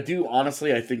do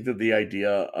honestly, I think that the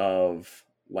idea of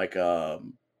like a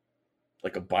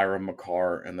Byram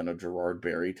Makar and then a Gerard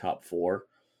Barry top 4,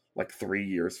 like 3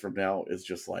 years from now, is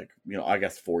just like, I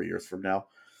guess 4 years from now,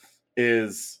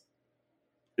 it's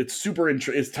super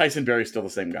interesting. Is Tyson Barry still the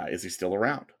same guy? Is he still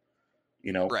around?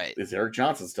 Right. Is Eric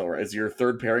Johnson still around? Is your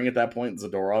third pairing at that point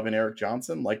Zadorov and Eric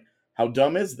Johnson? Like, how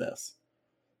dumb is this?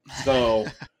 So,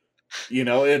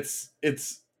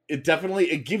 it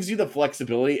definitely, it gives you the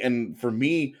flexibility. And for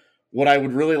me, what I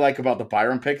would really like about the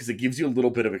Byram pick is it gives you a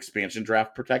little bit of expansion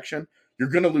draft protection. You're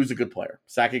going to lose a good player.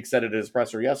 Sakic said it in his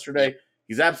presser yesterday.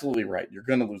 He's absolutely right. You're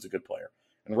going to lose a good player.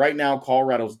 And right now,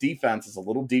 Colorado's defense is a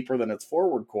little deeper than its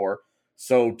forward core.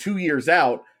 So 2 years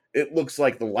out, it looks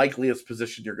like the likeliest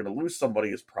position you're going to lose somebody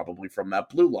is probably from that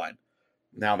blue line.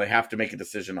 Now they have to make a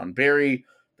decision on Barry.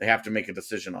 They have to make a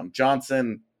decision on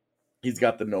Johnson. He's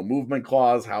got the no movement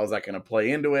clause. How is that going to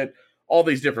play into it? All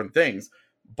these different things.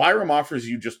 Byram offers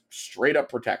you just straight up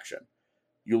protection.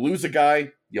 You lose a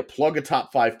guy, you plug a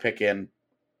top 5 pick in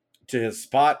to his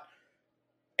spot,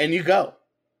 and you go.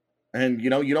 And, you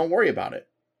don't worry about it.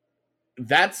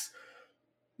 That's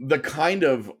the kind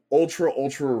of ultra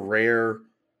rare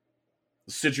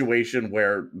situation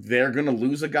where they're going to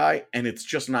lose a guy, and it's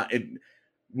just not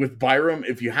with Byram.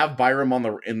 If you have Byram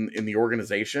on in the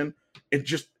organization,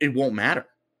 it won't matter.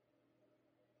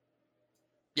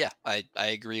 Yeah, I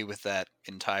agree with that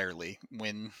entirely.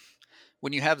 When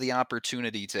you have the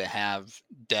opportunity to have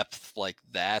depth like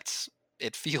that,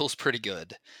 it feels pretty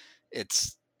good.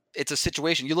 It's a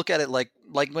situation. You look at it like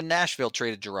when Nashville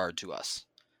traded Girard to us.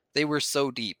 They were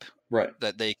so deep, right,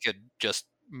 that they could just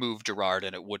move Girard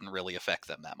and it wouldn't really affect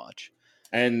them that much.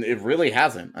 And it really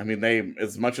hasn't. I mean, they,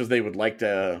 as much as they would like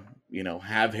to,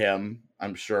 have him,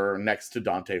 I'm sure, next to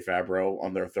Dante Fabro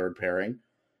on their third pairing,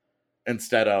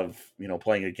 instead of,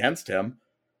 playing against him,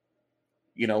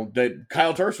 that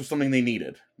Kyle Turris was something they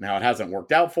needed. Now it hasn't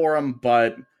worked out for him,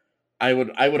 but I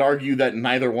would argue that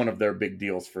neither one of their big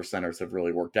deals for centers have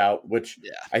really worked out, which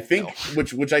I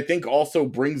think also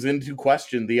brings into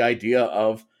question the idea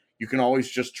of you can always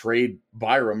just trade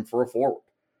Byram for a forward.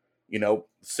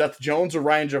 Seth Jones or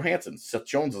Ryan Johansson. Seth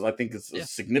Jones I think is a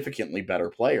significantly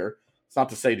better player. It's not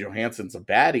to say Johansson's a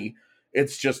baddie.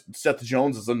 It's just Seth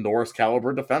Jones is a Norris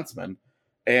caliber defenseman,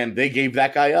 and they gave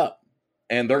that guy up,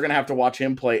 and they're going to have to watch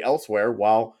him play elsewhere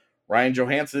while Ryan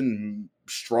Johansson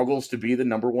struggles to be the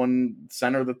number 1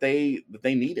 center that they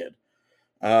needed.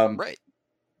 Right.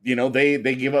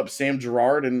 They give up Sam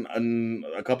Girard and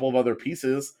a couple of other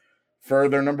pieces for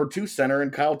their number 2 center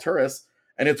in Kyle Turris,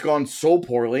 and it's gone so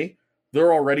poorly.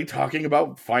 They're already talking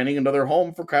about finding another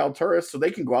home for Kyle Turris so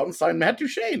they can go out and sign Matt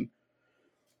Duchene.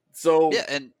 So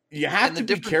and you have to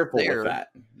be careful with that,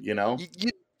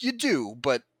 You do,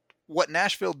 but what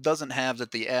Nashville doesn't have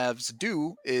that the Avs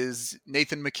do is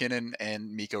Nathan McKinnon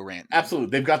and Mikko Rantanen. Absolutely.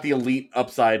 They've got the elite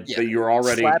upside that you're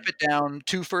already... Slap it down,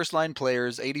 2 first-line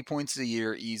players, 80 points a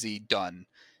year, easy, done.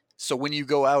 So when you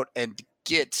go out and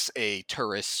get a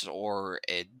Turris or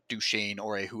a Duchene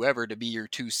or a whoever to be your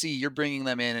 2C, you're bringing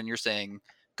them in and you're saying,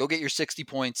 go get your 60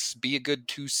 points, be a good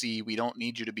 2C, we don't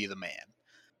need you to be the man.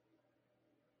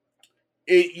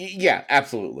 Yeah,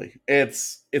 absolutely.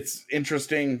 It's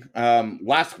interesting.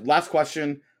 Last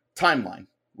question, timeline.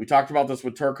 We talked about this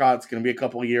with Turcotte. It's going to be a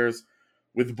couple of years.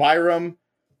 With Byram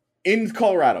in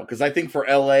Colorado, because I think for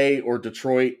LA or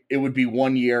Detroit, it would be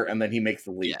 1 year and then he makes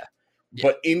the leap. Yeah.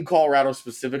 But in Colorado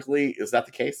specifically, is that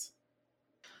the case?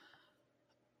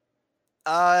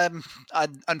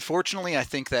 Unfortunately, I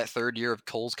think that third year of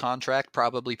Cole's contract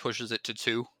probably pushes it to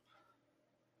 2.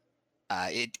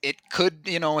 It could,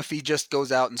 if he just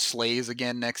goes out and slays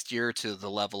again next year to the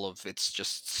level of it's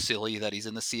just silly that he's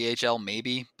in the CHL,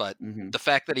 maybe. But the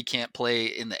fact that he can't play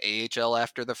in the AHL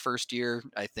after the first year,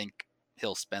 I think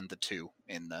he'll spend the 2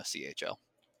 in the CHL.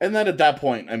 And then at that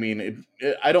point, I mean,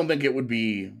 I don't think it would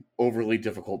be overly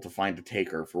difficult to find a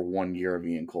taker for 1 year of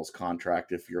Ian Cole's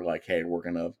contract if you're like, hey, we're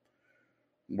gonna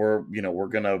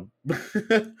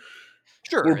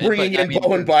Sure, we're bringing in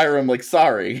Bowen Byram, like,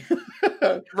 sorry.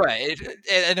 Right.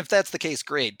 And if that's the case,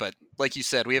 great. But like you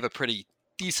said, we have a pretty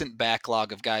decent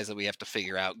backlog of guys that we have to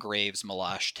figure out. Graves,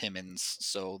 Milosh, Timmins.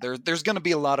 So there's going to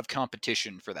be a lot of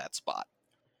competition for that spot.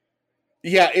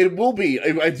 Yeah, it will be.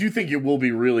 I do think it will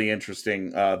be really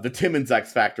interesting. The Timmins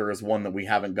X Factor is one that we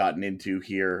haven't gotten into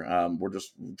here. We're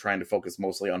just trying to focus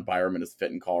mostly on Byram and his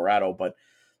fit in Colorado. But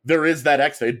there is that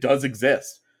X. It does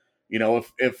exist.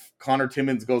 If Connor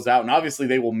Timmins goes out, and obviously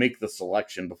they will make the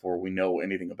selection before we know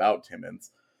anything about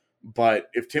Timmins. But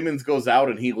if Timmins goes out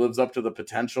and he lives up to the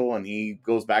potential and he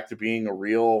goes back to being a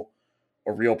real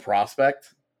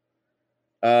prospect,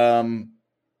 I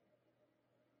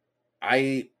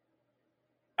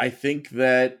think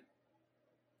that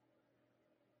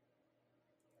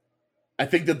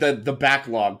the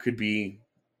backlog could be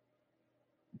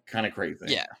kind of crazy.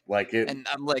 Yeah. And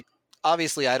I'm like,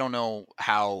 obviously I don't know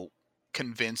how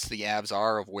convinced the Avs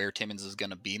are of where Timmins is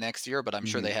going to be next year, but I'm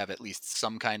sure they have at least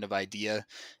some kind of idea.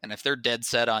 And if they're dead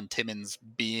set on Timmins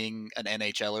being an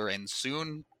NHLer and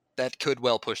soon, that could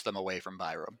well push them away from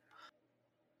Byram.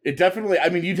 It definitely, I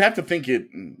mean, you'd have to think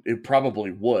it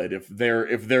probably would if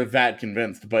they're that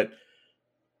convinced. But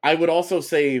I would also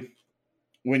say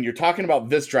when you're talking about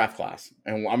this draft class,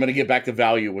 and I'm going to get back to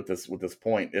value with this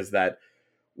point, is that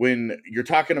when you're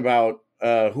talking about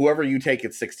whoever you take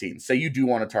at 16, say you do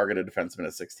want to target a defenseman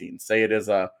at 16, say it is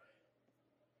a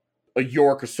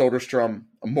York, a Soderstrom,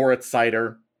 a Moritz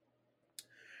Seider,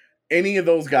 any of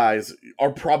those guys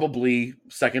are probably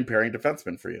second pairing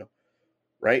defensemen for you,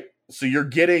 right? So you're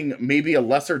getting maybe a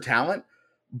lesser talent,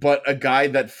 but a guy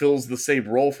that fills the same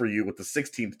role for you with the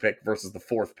 16th pick versus the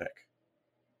 4th pick.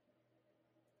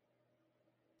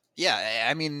 Yeah,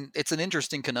 I mean, it's an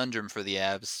interesting conundrum for the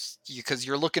Avs because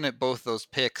you're looking at both those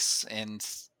picks and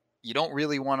you don't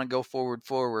really want to go forward.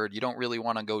 You don't really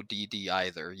want to go DD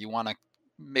either. You want a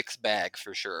mixed bag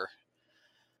for sure.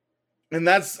 And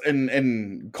that's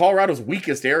and Colorado's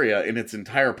weakest area in its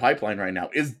entire pipeline right now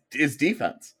is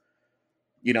defense.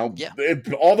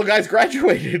 All the guys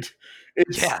graduated.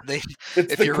 It's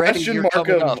the question mark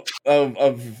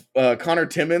of Connor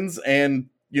Timmins and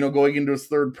going into his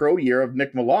 3rd pro year of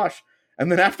Nick Milosh.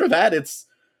 And then after that, it's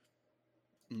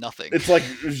nothing. It's like,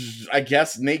 I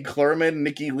guess, Nate Klerman,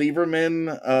 Nikki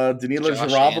Lieberman, Danila Josh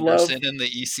Zharabalov. Anderson in the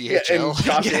ECHL. Yeah, and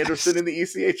Josh Anderson in the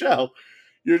ECHL.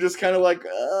 You're just kind of like,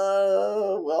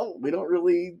 well, we don't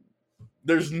really,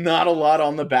 there's not a lot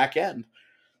on the back end.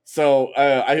 So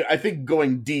I think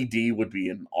going DD would be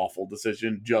an awful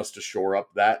decision just to shore up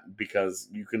that, because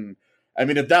you can, I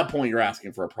mean, at that point, you're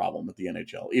asking for a problem with the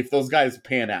NHL. If those guys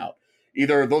pan out,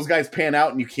 either those guys pan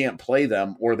out and you can't play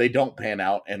them, or they don't pan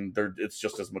out and it's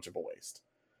just as much of a waste.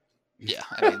 Yeah,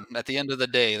 I mean, at the end of the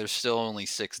day, there's still only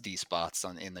 6 D spots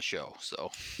in the show.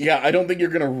 So yeah, I don't think you're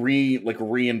gonna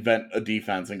reinvent a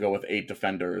defense and go with 8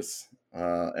 defenders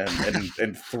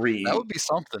and 3. That would be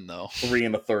something, though. 3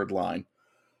 in the 3rd line.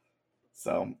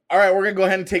 So, all right, we're gonna go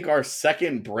ahead and take our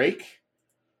second break.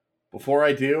 Before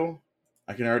I do,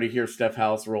 I can already hear Steph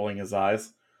House rolling his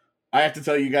eyes. I have to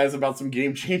tell you guys about some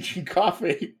game-changing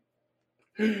coffee.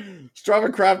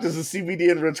 Strava Craft is a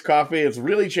CBD-enriched coffee. It's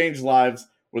really changed lives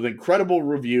with incredible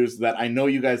reviews that I know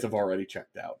you guys have already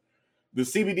checked out. The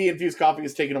CBD-infused coffee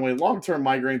has taken away long-term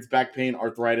migraines, back pain,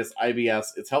 arthritis, IBS.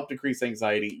 It's helped decrease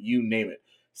anxiety, you name it.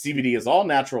 CBD is all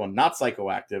natural and not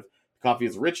psychoactive. The coffee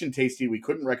is rich and tasty. We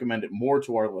couldn't recommend it more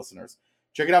to our listeners.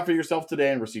 Check it out for yourself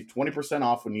today and receive 20%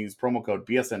 off when you use promo code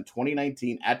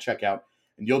BSN2019 at checkout,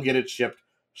 and you'll get it shipped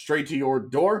straight to your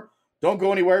door. Don't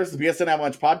go anywhere. It's the BSN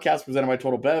Avalanche Podcast presented by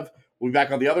Total Bev. We'll be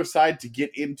back on the other side to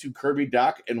get into Kirby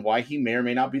Dach and why he may or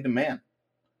may not be the man.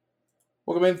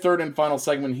 Welcome in, third and final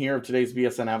segment here of today's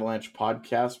BSN Avalanche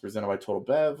Podcast presented by Total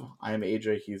Bev. I am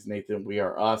AJ. He's Nathan. We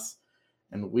are us.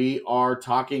 And we are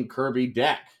talking Kirby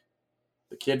Dach,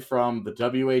 the kid from the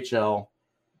WHL.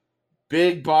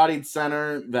 Big-bodied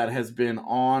center that has been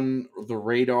on the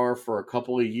radar for a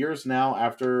couple of years now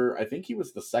after, I think he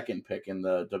was the 2nd pick in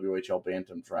the WHL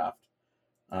Bantam draft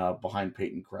behind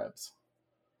Peyton Krebs.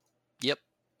 Yep.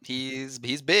 He's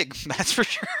big, that's for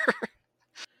sure.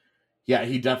 Yeah,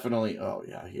 he definitely,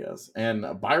 he is.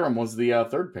 And Byram was the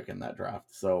 3rd pick in that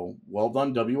draft. So, well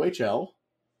done, WHL.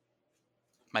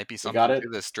 Might be They something got it. to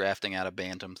this drafting out of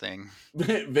bantam thing.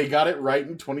 They got it right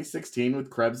in 2016 with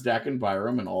Krebs, Dak, and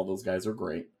Byram, and all those guys are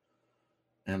great.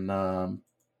 And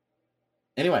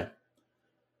anyway,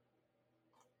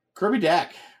 Kirby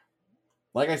Dak,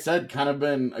 like I said, kind of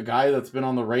been a guy that's been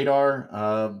on the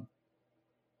radar.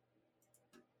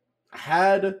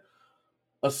 Had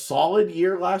a solid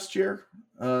year last year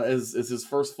as his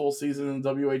first full season in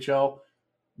the WHL.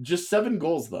 Just 7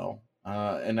 goals, though.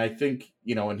 And I think,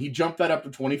 and he jumped that up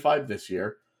to 25 this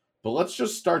year. But let's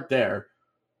just start there.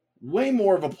 Way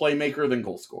more of a playmaker than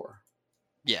goal scorer.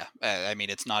 Yeah, I mean,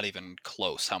 it's not even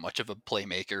close how much of a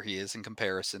playmaker he is in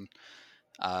comparison.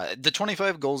 The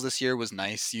 25 goals this year was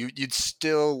nice. You'd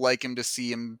still like him to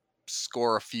see him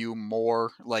score a few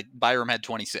more. Like Byram had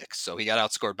 26, so he got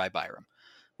outscored by Byram,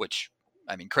 which,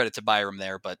 I mean, credit to Byram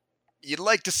there, but you'd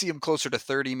like to see him closer to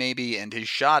 30 maybe, and his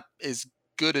shot is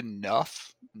good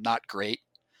enough, not great.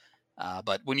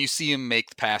 But when you see him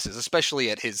make passes, especially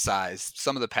at his size,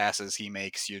 some of the passes he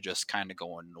makes, you're just kind of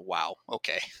going, wow,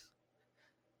 okay.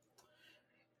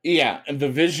 Yeah, and the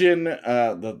vision,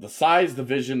 the size, the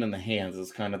vision, and the hands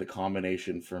is kind of the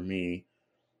combination for me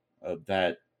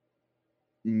that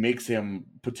makes him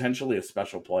potentially a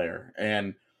special player.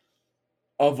 And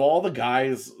of all the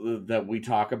guys that we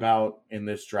talk about in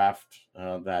this draft,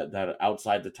 that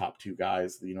outside the top 2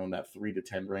 guys, in that 3 to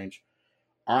 10 range,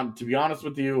 to be honest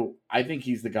with you, I think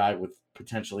he's the guy with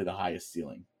potentially the highest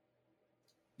ceiling.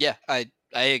 Yeah, I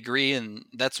agree, and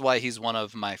that's why he's one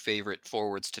of my favorite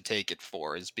forwards to take it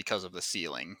for, is because of the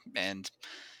ceiling. And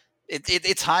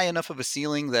it's high enough of a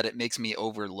ceiling that it makes me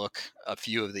overlook a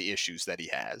few of the issues that he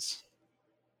has.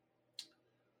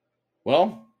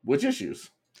 Well, which issues?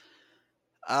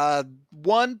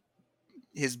 One,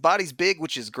 his body's big,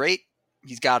 which is great.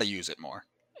 He's got to use it more.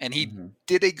 And he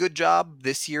did a good job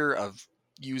this year of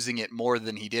using it more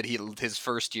than he did. His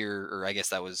first year, or I guess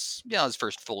that was his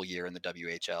first full year in the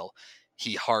WHL,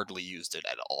 he hardly used it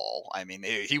at all. I mean,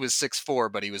 he was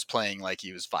 6'4", but he was playing like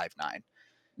he was 5'9".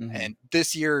 And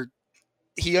this year,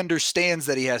 he understands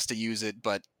that he has to use it,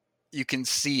 but you can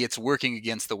see it's working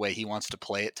against the way he wants to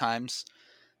play at times.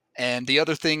 And the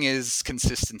other thing is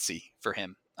consistency for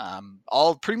him.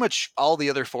 Pretty much all the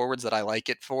other forwards that I like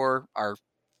it for are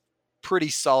pretty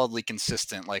solidly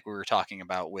consistent, like we were talking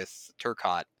about with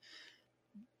Turcotte.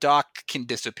 Doc can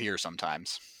disappear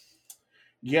sometimes.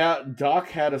 Yeah, Doc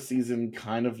had a season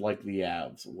kind of like the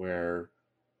Avs, where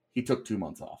he took 2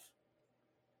 months off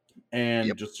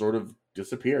and just sort of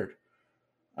disappeared.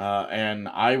 And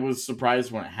I was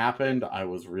surprised when it happened. I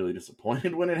was really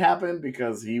disappointed when it happened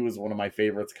because he was one of my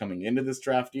favorites coming into this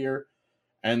draft year.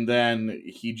 And then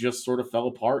he just sort of fell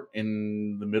apart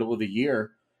in the middle of the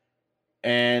year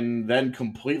and then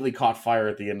completely caught fire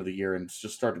at the end of the year and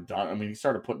just started, he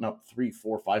started putting up 3,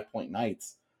 4, 5-point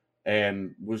nights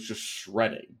and was just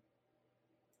shredding.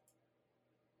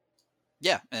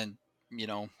 Yeah, and,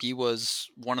 he was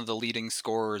one of the leading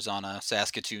scorers on a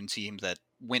Saskatoon team that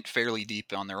went fairly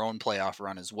deep on their own playoff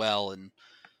run as well. And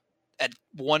at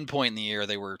one point in the year,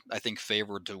 they were, I think,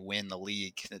 favored to win the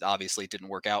league. It obviously didn't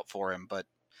work out for him, but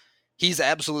he's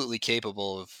absolutely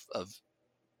capable of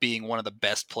being one of the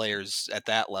best players at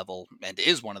that level, and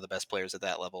is one of the best players at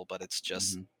that level, but it's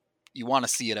just, you want to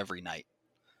see it every night.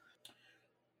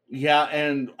 Yeah,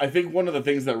 and I think one of the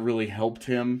things that really helped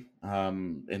him,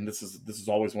 and this is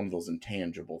always one of those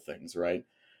intangible things, right,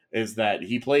 is that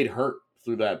he played hurt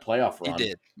through that playoff run. He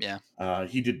did, yeah.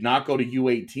 He did not go to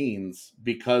U18s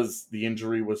because the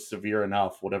injury was severe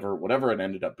enough, whatever it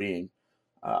ended up being.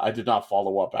 I did not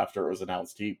follow up after it was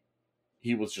announced.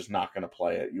 He was just not going to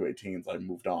play at U18s. I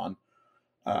moved on.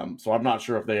 So I'm not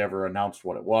sure if they ever announced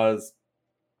what it was,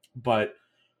 but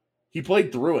he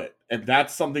played through it. And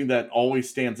that's something that always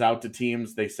stands out to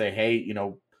teams. They say, hey,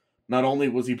 not only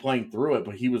was he playing through it,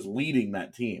 but he was leading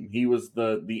that team. He was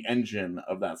the engine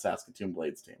of that Saskatoon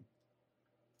Blades team.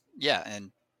 Yeah,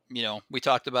 and, we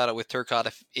talked about it with Turcotte.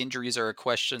 If injuries are a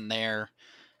question there,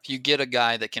 if you get a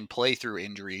guy that can play through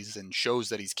injuries and shows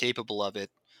that he's capable of it,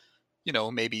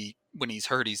 maybe when he's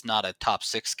hurt, he's not a top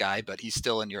 6 guy, but he's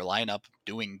still in your lineup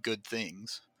doing good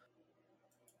things.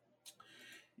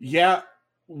 Yeah.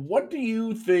 What do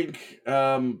you think,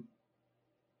 Doc,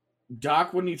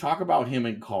 when you talk about him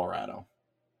in Colorado?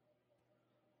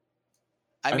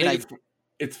 I think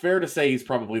it's fair to say he's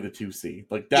probably the 2C.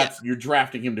 Like, you're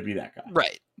drafting him to be that guy.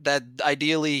 Right. That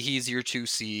ideally he's your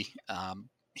 2C.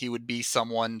 He would be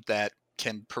someone that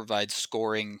can provide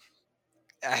scoring.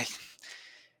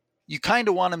 You kind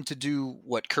of want him to do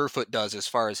what Kerfoot does as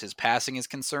far as his passing is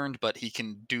concerned, but he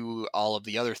can do all of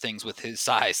the other things with his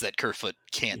size that Kerfoot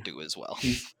can't do as well.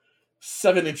 He's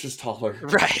 7 inches taller.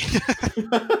 Right.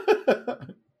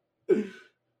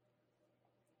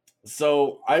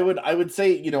 So I would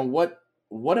say,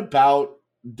 what about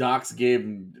Doc's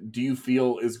game do you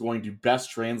feel is going to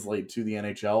best translate to the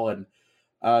NHL?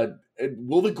 And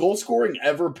will the goal scoring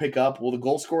ever pick up? Will the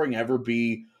goal scoring ever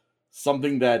be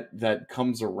something that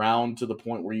comes around to the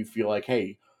point where you feel like,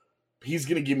 hey, he's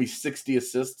going to give me 60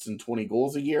 assists and 20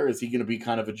 goals a year? Is he going to be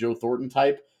kind of a Joe Thornton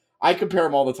type? I compare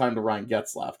him all the time to Ryan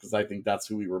Getzlaf because I think that's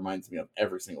who he reminds me of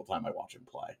every single time I watch him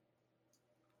play.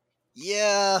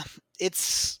 Yeah,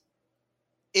 it's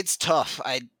tough.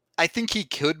 I think he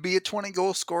could be a 20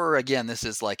 goal scorer. Again, this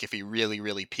is like if he really,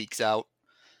 really peaks out.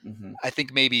 Mm-hmm. I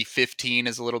think maybe 15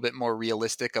 is a little bit more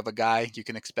realistic of a guy. You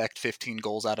can expect 15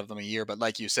 goals out of him a year, but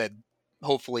like you said,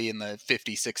 hopefully in the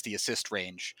 50, 60 assist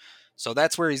range. So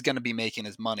that's where he's going to be making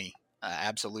his money.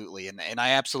 Absolutely. And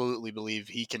I absolutely believe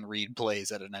he can read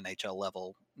plays at an NHL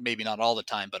level. Maybe not all the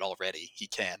time, but already he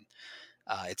can.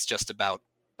 It's just about,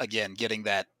 again, getting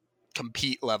that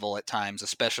compete level at times,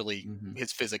 especially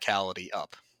his physicality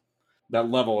up.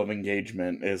 That level of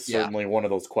engagement is certainly one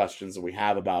of those questions that we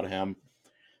have about him.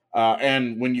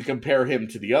 And when you compare him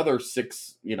to the other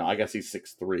six, I guess he's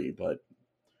 6'3", but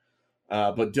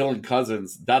Dylan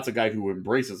Cousins, that's a guy who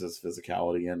embraces his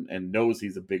physicality and knows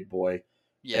he's a big boy.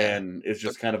 Yeah. And is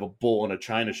just kind of a bull in a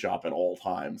china shop at all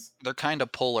times. They're kind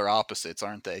of polar opposites,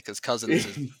 aren't they? Because Cousins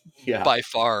is by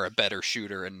far a better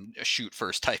shooter and a shoot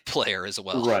first type player as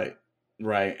well.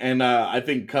 Right. And I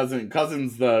think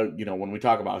Cousins, when we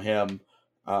talk about him,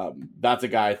 that's a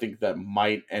guy I think that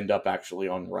might end up actually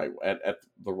on at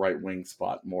the right wing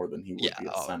spot more than he would be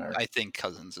a center. I think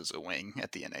Cousins is a wing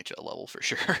at the NHL level for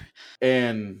sure.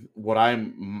 And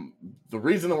the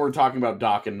reason that we're talking about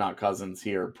Doc and not Cousins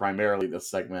here, primarily this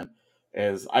segment,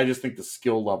 is I just think the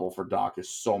skill level for Doc is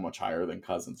so much higher than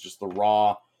Cousins. Just the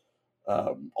raw,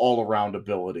 all around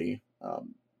ability.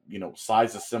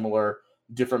 Size is similar,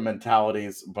 different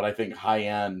mentalities, but I think high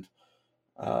end.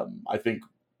 I think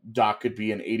Doc could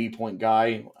be an 80-point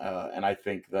guy, and I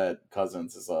think that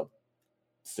Cousins is a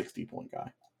 60-point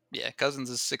guy. Yeah,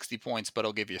 Cousins is 60 points, but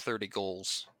he'll give you 30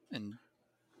 goals. And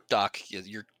Doc,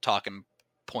 you're talking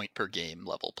point per game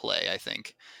level play, I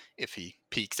think, if he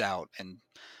peaks out. And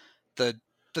the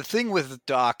thing with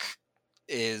Doc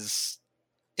is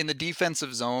in the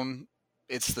defensive zone,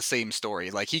 it's the same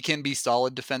story. Like, he can be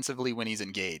solid defensively when he's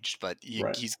engaged, but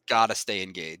he's got to stay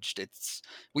engaged.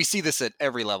 We see this at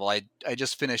every level. I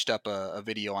just finished up a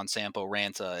video on Sampo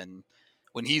Ranta, and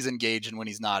when he's engaged and when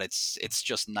he's not, it's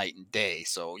just night and day.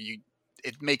 So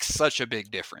it makes such a big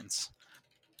difference.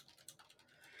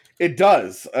 It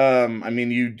does.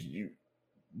 You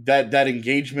that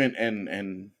engagement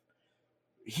and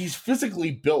he's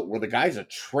physically built where the guy's a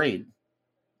train.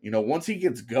 Once he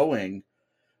gets going.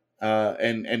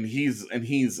 And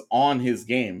he's on his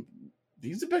game.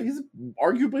 He's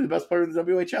arguably the best player in the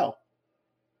WHL,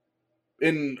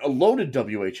 in a loaded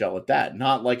WHL at that.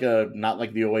 Not like the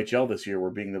OHL this year,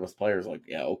 where being the best player is like,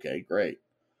 yeah, okay, great.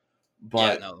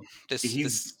 But this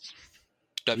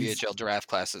WHL draft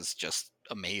class is just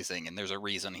amazing, and there's a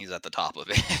reason he's at the top of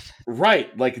it.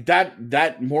 Right, like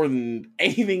that more than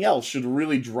anything else should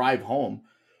really drive home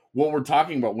what we're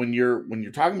talking about. When you're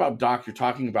talking about Doc, you're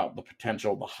talking about the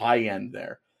potential, the high end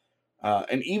there.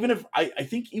 And even if I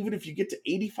think even if you get to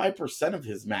 85% of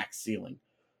his max ceiling,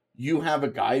 you have a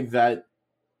guy that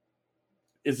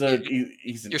is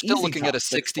you're still looking at a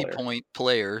 60-point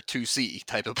player, 2C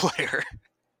type of player.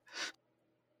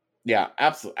 Yeah,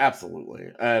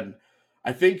 absolutely. And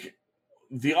I think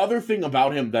the other thing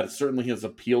about him that certainly has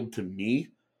appealed to me,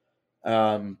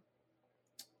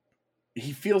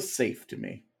 he feels safe to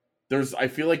me. I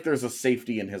feel like there's a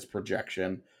safety in his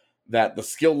projection, that the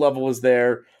skill level is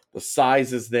there, the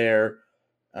size is there.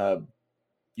 The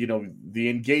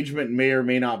engagement may or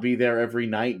may not be there every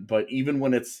night, but even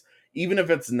if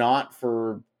it's not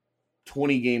for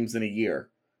 20 games in a year,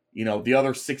 the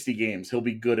other 60 games, he'll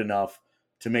be good enough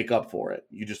to make up for it.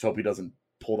 You just hope he doesn't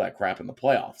pull that crap in the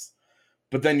playoffs.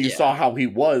 But then you saw how he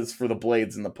was for the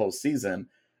Blades in the postseason,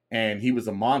 and he was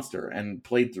a monster and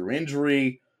played through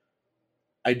injury.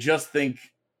 I just feel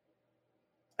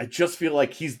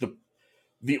like he's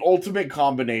the ultimate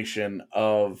combination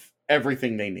of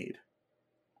everything they need.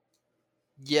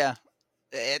 Yeah,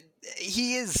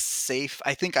 he is safe.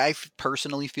 I think I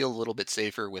personally feel a little bit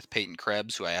safer with Peyton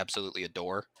Krebs, who I absolutely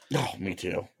adore. Oh, me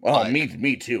too. Oh,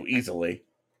 me too, easily.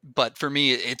 But for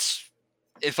me, it's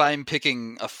if I'm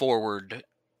picking a forward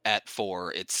at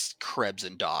 4, it's Krebs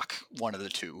and Doc, one of the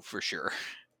two for sure.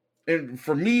 And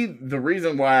for me, the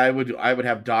reason why I would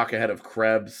have Doc ahead of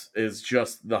Krebs is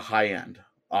just the high end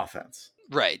offense.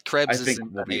 Right, Krebs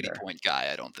isn't an 80-point guy,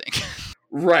 I don't think.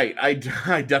 Right, I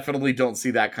definitely don't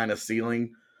see that kind of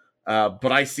ceiling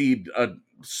But I see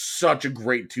such a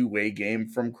great two-way game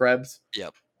from Krebs.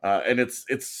 Yep. And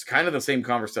it's kind of the same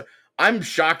conversation. I'm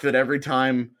shocked that every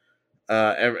time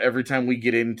we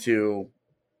get into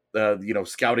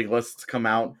scouting lists come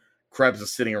out, Krebs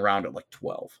is sitting around at like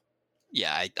 12.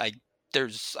 Yeah,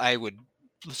 I would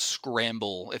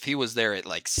scramble if he was there at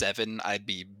like 7. I'd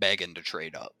be begging to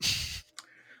trade up.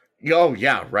 Oh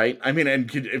yeah, right. I mean, and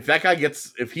if that guy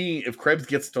gets if Krebs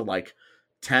gets to like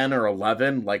 10 or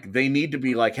 11, like they need to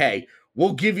be like, hey,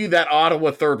 we'll give you that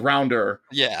Ottawa third rounder.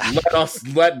 Yeah.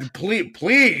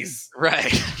 Please.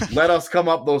 Right. Let us come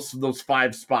up those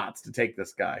 5 spots to take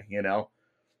this guy,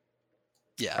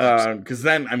 Yeah. Because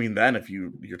then if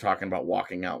you're talking about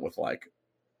walking out with like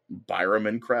Byram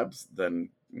and Krebs, then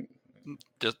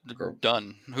just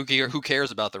done. Who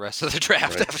cares about the rest of the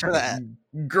draft after that?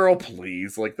 Girl,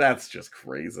 please. Like, that's just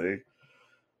crazy.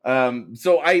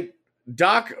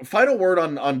 Doc, final word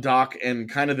on Doc and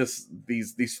kind of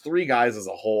these 3 guys as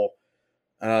a whole.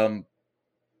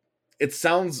 It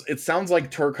sounds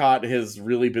like Turcotte has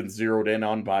really been zeroed in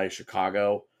on by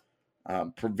Chicago.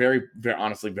 Very, very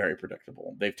honestly, very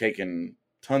predictable. They've taken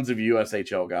tons of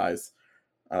USHL guys.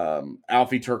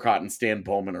 Alfie Turcotte and Stan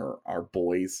Bowman are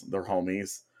boys. They're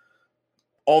homies.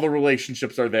 All the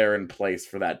relationships are there in place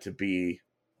for that to be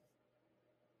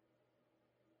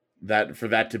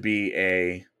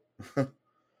a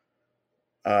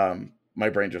my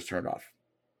brain just turned off.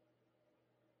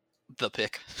 The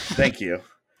pick. Thank you.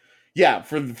 Yeah,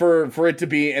 for it to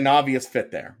be an obvious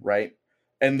fit there, right?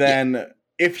 And then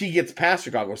if he gets past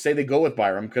Chicago, say they go with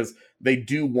Byram, because they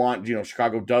do want,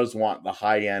 Chicago does want the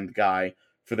high-end guy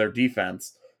for their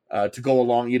defense to go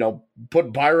along,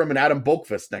 put Byram and Adam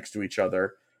Boqvist next to each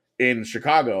other in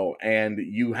Chicago, and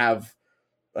you have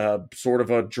sort of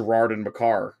a Girard and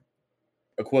Makar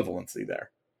equivalency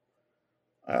there.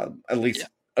 At least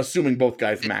assuming both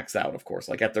guys max out, of course,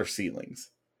 like at their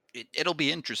ceilings. It'll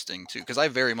be interesting, too, because I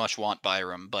very much want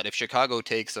Byram, but if Chicago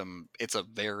takes him, it's a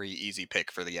very easy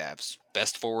pick for the Avs.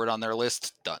 Best forward on their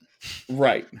list, done.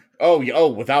 Right. Oh,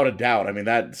 without a doubt. I mean,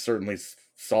 that certainly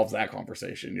solves that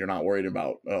conversation. You're not worried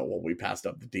about, we passed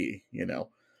up the D,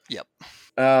 Yep.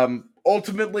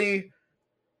 Ultimately,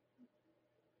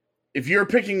 if you're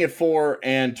picking at 4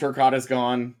 and Turcotte is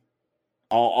gone,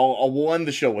 we'll end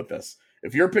the show with this.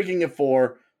 If you're picking at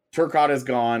 4, Turcotte is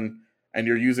gone, and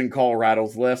you're using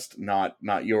Colorado's list, not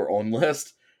your own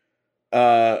list,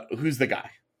 who's the guy?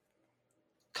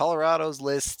 Colorado's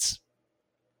list,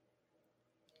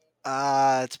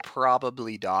 it's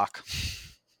probably Doc.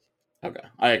 Okay,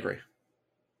 I agree.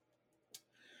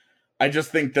 I just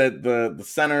think that the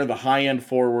center, the high-end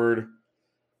forward,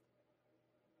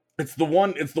 it's the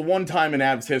one time in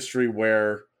Avs history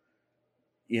where,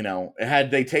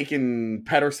 had they taken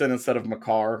Pettersson instead of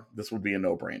Makar, this would be a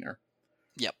no-brainer.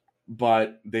 Yep.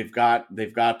 But they've got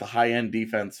the high-end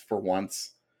defense for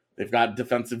once. They've got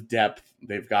defensive depth.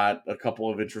 They've got a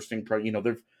couple of interesting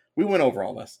we went over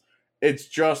all this. It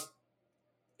just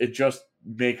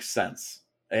makes sense.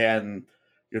 And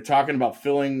you're talking about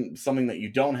filling something that you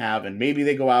don't have, and maybe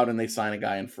they go out and they sign a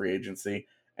guy in free agency,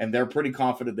 and they're pretty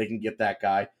confident they can get that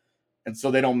guy, and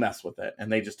so they don't mess with it,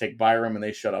 and they just take Byram and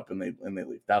they shut up and they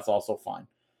leave. That's also fine.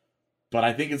 But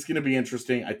I think it's going to be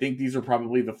interesting. I think these are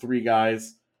probably the 3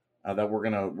 guys that we're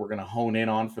gonna hone in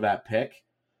on for that pick.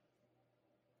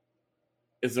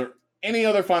 Is there any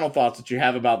other final thoughts that you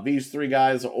have about these 3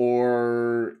 guys,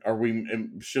 or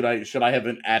should I have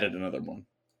added another one?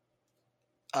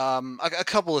 A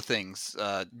couple of things.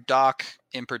 Doc,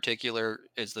 in particular,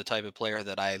 is the type of player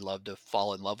that I love to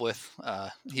fall in love with.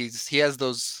 He has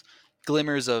those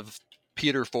glimmers of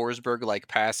Peter Forsberg-like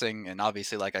passing, and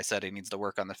obviously, like I said, he needs to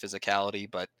work on the physicality,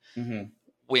 but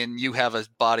when you have a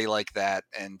body like that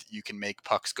and you can make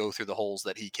pucks go through the holes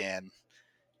that he can,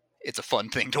 it's a fun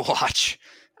thing to watch.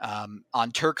 On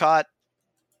Turcotte,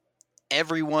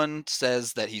 everyone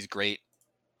says that he's great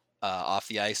off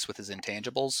the ice with his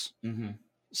intangibles. Mm-hmm.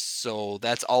 So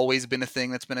that's always been a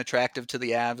thing that's been attractive to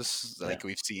the Avs, like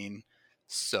we've seen.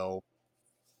 So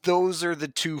those are the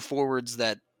 2 forwards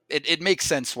that it makes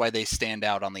sense why they stand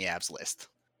out on the Avs list.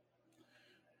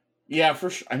 Yeah, for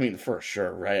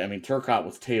sure, right? I mean, Turcotte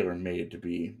was tailor-made to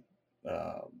be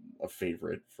a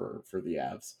favorite for the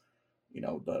Avs.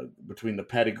 Between the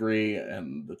pedigree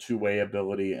and the two-way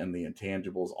ability and the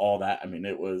intangibles, all that. I mean,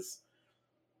 it was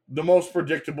the most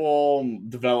predictable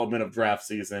development of draft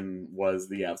season was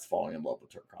the Avs falling in love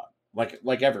with Turcotte,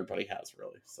 like everybody has,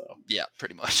 really. So yeah,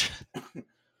 pretty much.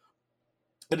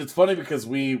 And it's funny because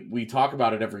we talk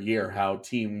about it every year how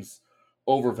teams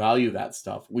overvalue that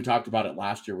stuff. We talked about it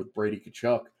last year with Brady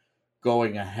Tkachuk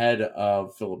going ahead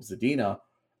of Philip Zadina,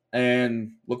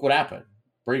 And look what happened.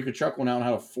 Brady Tkachuk went out and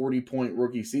had a 40-point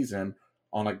rookie season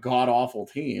on a god-awful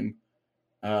team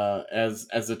as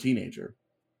a teenager.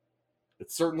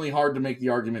 It's certainly hard to make the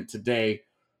argument today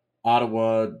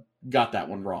Ottawa got that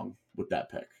one wrong with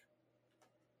that pick.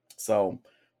 So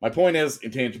my point is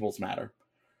intangibles matter.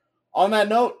 On that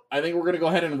note, I think we're going to go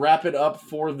ahead and wrap it up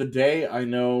for the day. I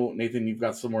know, Nathan, you've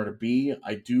got somewhere to be.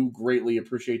 I do greatly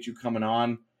appreciate you coming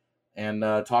on and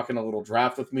talking a little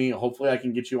draft with me. Hopefully I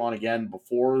can get you on again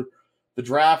before the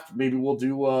draft. Maybe we'll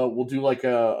do like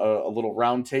a little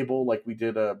round table like we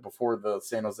did before the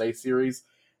San Jose series.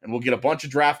 And we'll get a bunch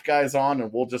of draft guys on,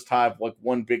 and we'll just have like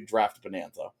one big draft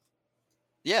bonanza.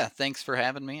 Yeah, thanks for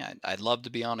having me. I'd love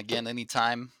to be on again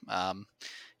anytime.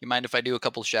 You mind if I do a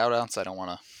couple shout outs? I don't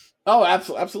want to. Oh,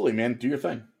 absolutely, man. Do your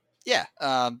thing. Yeah.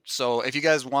 So if you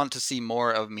guys want to see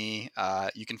more of me,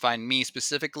 you can find me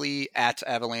specifically at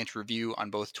Avalanche Review on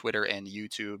both Twitter and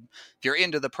YouTube. If you're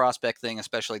into the prospect thing,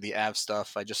 especially the Avs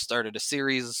stuff, I just started a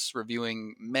series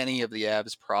reviewing many of the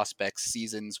Avs prospects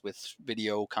seasons with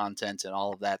video content and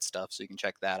all of that stuff. So you can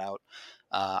check that out.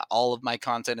 All of my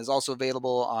content is also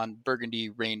available on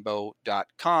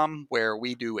burgundyrainbow.com, where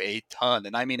we do a ton,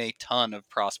 and I mean a ton, of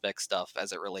prospect stuff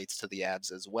as it relates to the Avs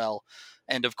as well.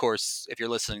 And of course, if you're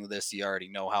listening to this, you already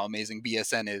know how amazing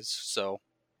BSN is, so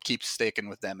keep sticking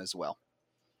with them as well.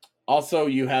 Also,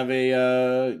 you have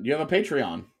a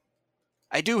Patreon.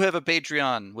 I do have a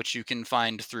Patreon, which you can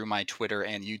find through my Twitter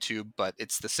and YouTube, but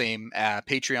it's the same,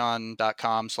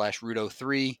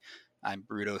 patreon.com/Rudo3. I'm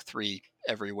Rudo3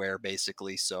 everywhere,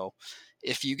 basically. So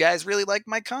if you guys really like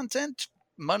my content,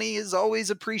 money is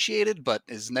always appreciated, but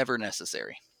is never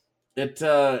necessary. I've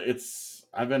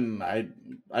been a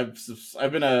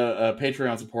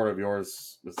Patreon supporter of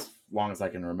yours as long as I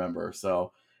can remember.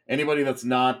 So anybody that's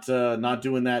not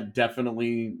doing that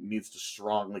definitely needs to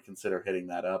strongly consider hitting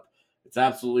that up. It's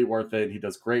absolutely worth it. He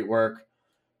does great work.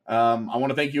 I want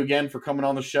to thank you again for coming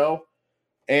on the show.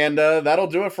 And that'll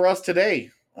do it for us today.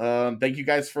 Thank you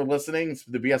guys for listening. It's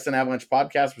the BSN Avalanche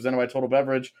Podcast presented by Total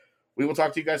Beverage. We will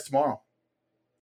talk to you guys tomorrow.